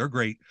of thing. They're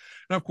great.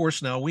 And of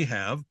course, now we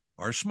have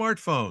our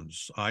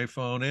smartphones,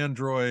 iPhone,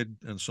 Android,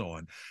 and so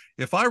on.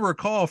 If I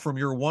recall from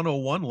your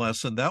 101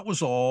 lesson, that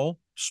was all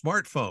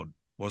smartphone,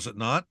 was it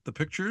not? The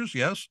pictures,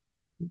 yes?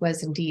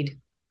 Was indeed.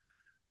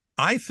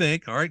 I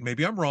think, all right,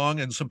 maybe I'm wrong,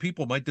 and some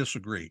people might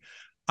disagree.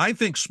 I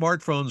think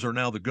smartphones are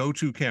now the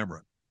go-to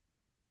camera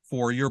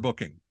for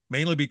yearbooking,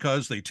 mainly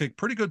because they take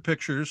pretty good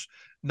pictures,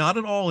 not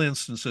in all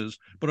instances,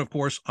 but of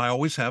course, I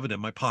always have it in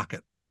my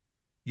pocket.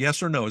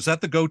 Yes or no? Is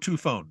that the go-to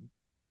phone?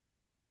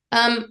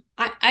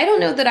 I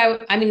don't know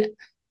that I mean,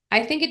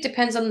 I think it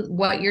depends on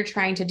what you're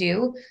trying to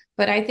do,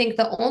 but I think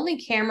the only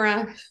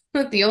camera,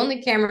 the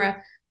only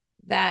camera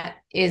that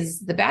is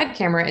the bad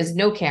camera is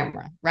no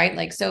camera, right?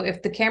 Like, so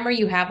if the camera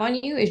you have on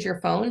you is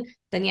your phone,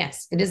 then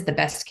yes, it is the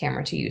best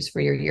camera to use for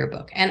your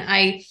yearbook. And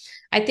I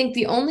think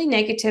the only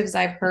negatives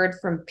I've heard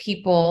from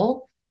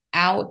people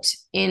out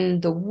in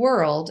the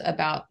world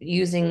about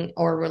using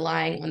or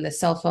relying on the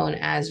cell phone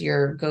as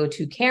your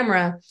go-to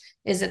camera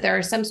is that there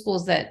are some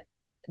schools that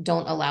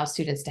don't allow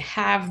students to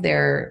have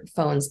their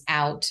phones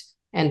out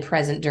and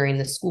present during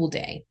the school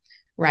day,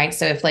 right?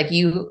 So if like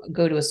you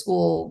go to a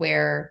school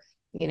where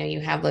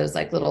you have those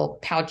like little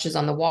pouches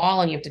on the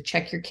wall and you have to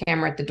check your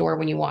camera at the door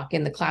when you walk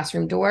in the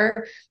classroom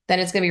door, then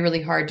it's going to be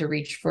really hard to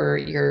reach for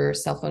your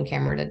cell phone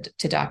camera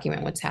to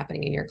document what's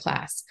happening in your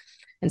class.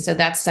 And so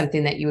that's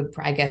something that you would,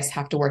 I guess,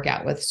 have to work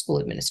out with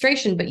school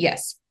administration. But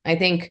yes, I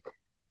think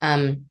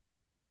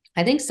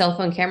cell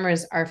phone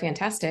cameras are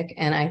fantastic.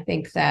 And I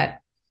think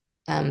that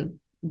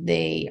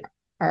they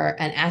are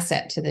an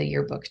asset to the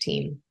yearbook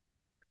team.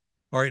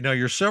 All right, now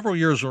you're several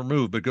years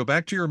removed, but go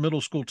back to your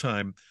middle school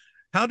time.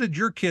 How did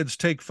your kids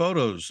take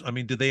photos? I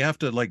mean, did they have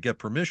to like get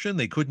permission?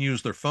 They couldn't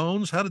use their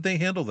phones. How did they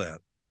handle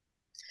that?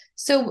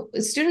 So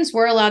students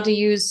were allowed to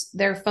use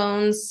their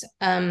phones.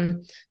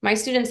 My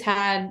students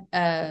had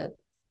a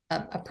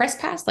press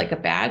pass, like a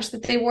badge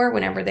that they wore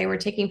whenever they were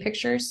taking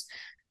pictures.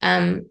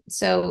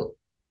 So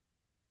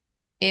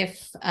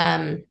if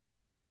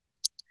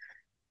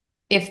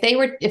if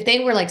they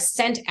were like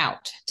sent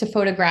out to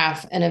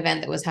photograph an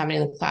event that was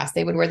happening in the class,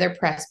 they would wear their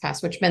press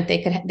pass, which meant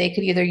they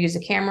could either use a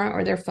camera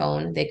or their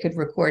phone. They could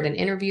record an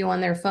interview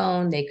on their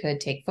phone. They could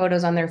take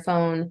photos on their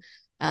phone,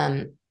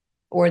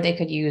 or they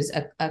could use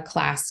a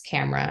class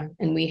camera.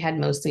 And we had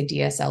mostly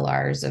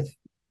DSLRs of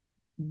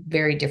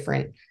very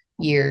different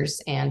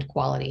years and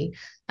quality.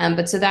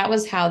 But so that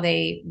was how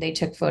they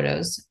took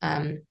photos.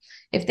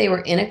 If they were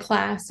in a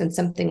class and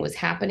something was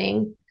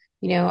happening,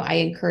 I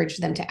encourage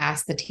them to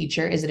ask the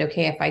teacher, is it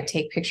okay if I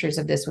take pictures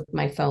of this with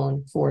my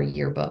phone for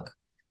yearbook?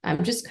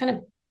 Just kind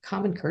of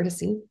common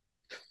courtesy.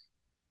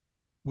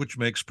 Which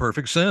makes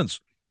perfect sense.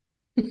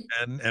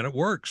 and it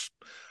works.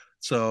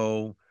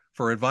 So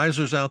for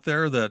advisors out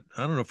there that,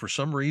 I don't know, for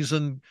some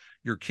reason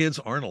your kids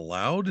aren't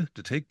allowed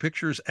to take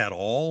pictures at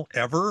all,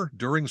 ever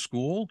during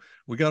school,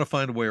 we got to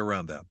find a way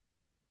around that.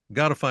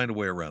 Got to find a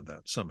way around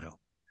that somehow.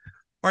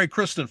 All right,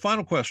 Kristen,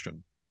 final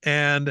question.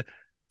 And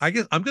I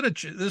guess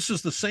this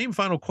is the same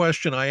final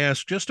question I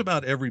ask just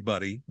about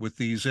everybody with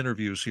these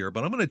interviews here,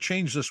 but I'm going to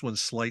change this one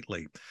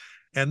slightly.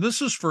 And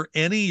this is for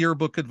any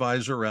yearbook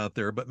advisor out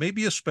there, but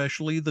maybe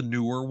especially the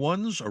newer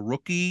ones, a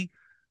rookie,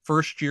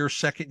 first year,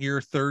 second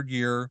year, third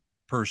year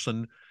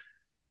person.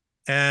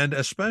 And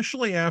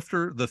especially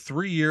after the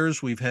 3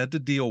 years we've had to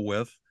deal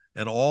with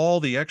and all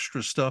the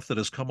extra stuff that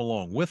has come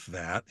along with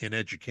that in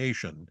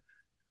education.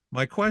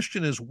 My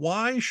question is,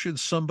 why should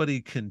somebody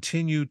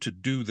continue to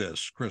do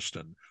this,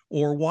 Kristen?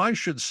 Or why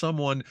should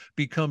someone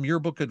become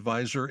yearbook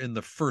advisor in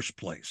the first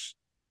place?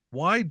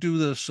 Why do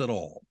this at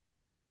all?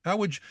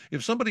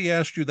 If somebody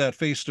asked you that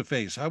face to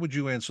face, how would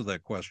you answer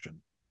that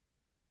question?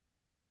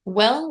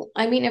 Well,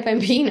 I mean, if I'm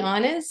being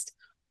honest,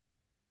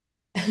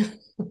 if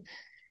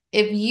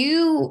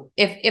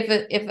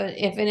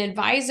an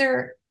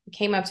advisor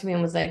came up to me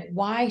and was like,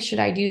 why should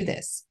I do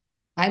this?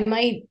 I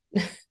might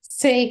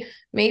say,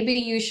 maybe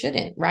you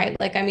shouldn't, right?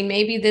 Like, I mean,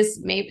 maybe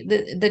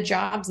the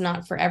job's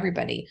not for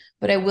everybody,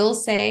 but I will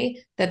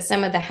say that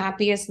some of the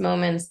happiest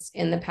moments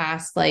in the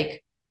past,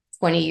 like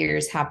 20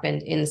 years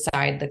happened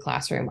inside the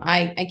classroom.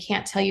 I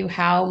can't tell you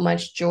how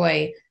much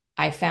joy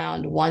I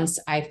found once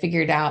I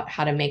figured out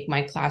how to make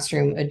my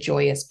classroom a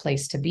joyous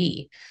place to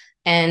be.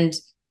 And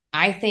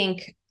I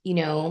think,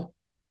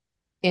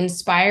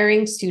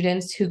 inspiring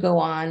students who go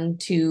on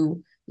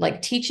to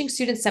like teaching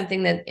students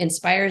something that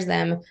inspires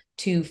them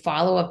to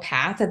follow a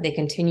path that they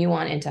continue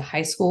on into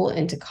high school,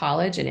 into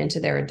college, and into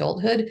their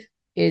adulthood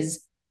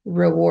is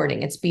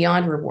rewarding. It's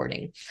beyond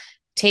rewarding.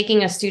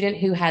 Taking a student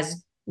who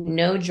has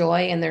no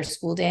joy in their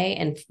school day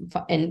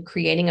and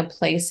creating a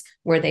place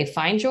where they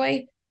find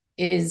joy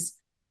is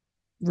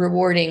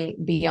rewarding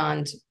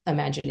beyond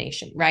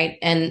imagination, right?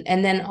 And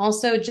then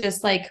also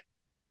just like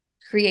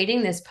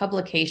creating this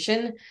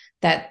publication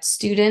that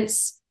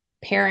students,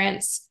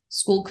 parents,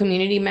 school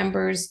community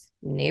members,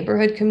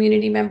 neighborhood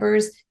community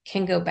members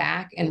can go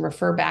back and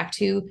refer back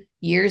to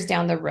years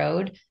down the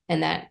road,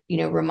 and that,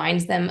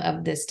 reminds them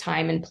of this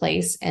time and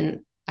place, and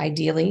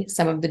ideally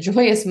some of the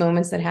joyous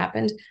moments that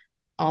happened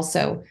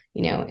also,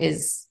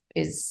 is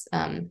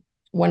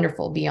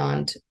wonderful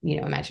beyond,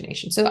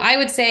 imagination. So I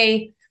would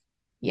say,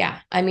 yeah,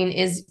 I mean,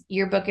 is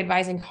yearbook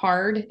advising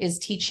hard? Is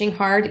teaching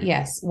hard?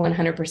 Yes,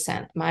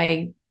 100%.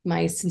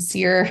 My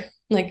sincere,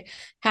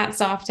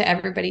 hats off to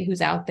everybody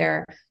who's out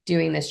there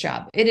doing this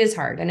job. It is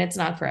hard and it's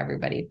not for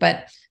everybody,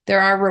 but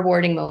there are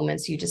rewarding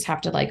moments. You just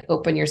have to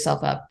open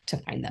yourself up to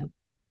find them.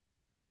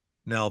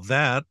 Now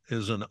that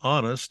is an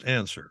honest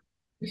answer,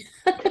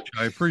 which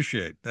I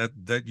appreciate.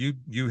 That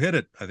you hit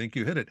it. I think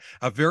you hit it.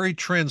 A very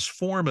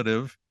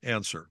transformative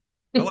answer.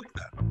 I like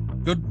that.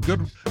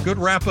 Good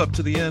wrap up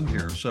to the end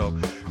here. So,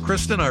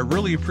 Kristen, I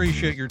really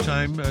appreciate your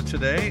time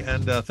today,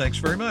 and thanks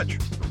very much.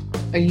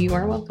 You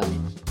are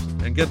welcome.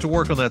 And get to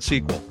work on that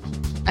sequel.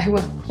 I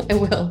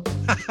will.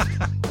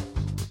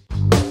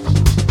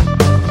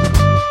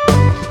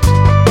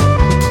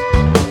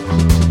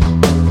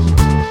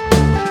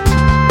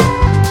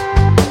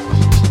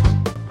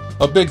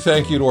 A big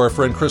thank you to our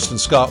friend Kristen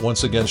Scott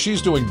once again.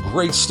 She's doing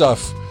great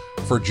stuff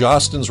for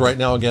Jostens right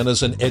now, again,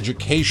 as an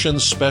education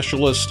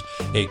specialist,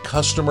 a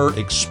customer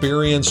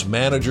experience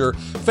manager.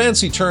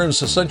 Fancy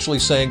terms essentially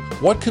saying,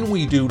 what can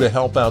we do to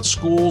help out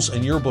schools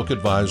and yearbook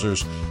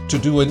advisors to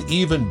do an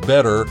even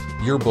better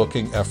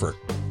yearbooking effort?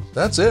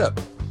 That's it.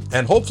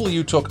 And hopefully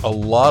you took a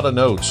lot of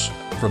notes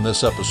from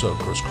this episode,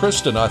 because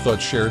Kristen, I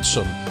thought, shared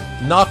some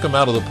knock them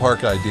out of the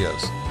park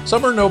ideas.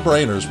 Some are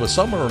no-brainers, but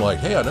some are like,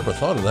 hey, I never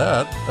thought of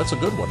that. That's a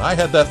good one. I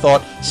had that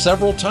thought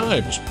several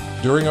times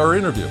during our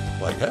interview.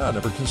 Hey, I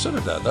never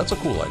considered that. That's a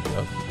cool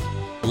idea.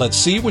 Let's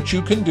see what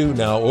you can do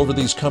now over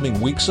these coming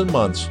weeks and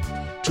months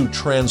to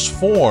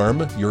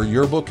transform your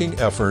yearbooking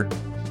effort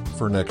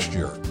for next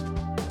year.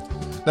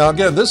 Now,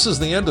 again, this is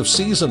the end of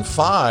Season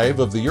 5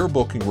 of the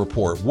Yearbooking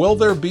Report. Will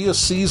there be a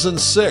Season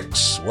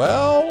 6?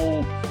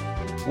 Well,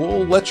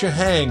 we'll let you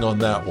hang on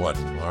that one,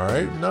 all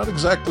right? Not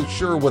exactly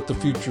sure what the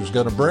future's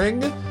going to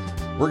bring.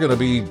 We're going to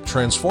be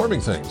transforming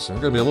things. We're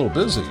going to be a little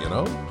busy,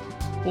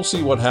 We'll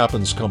see what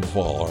happens come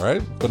fall, all right?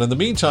 But in the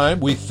meantime,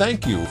 we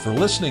thank you for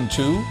listening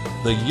to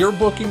the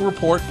Yearbooking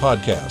Report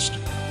podcast.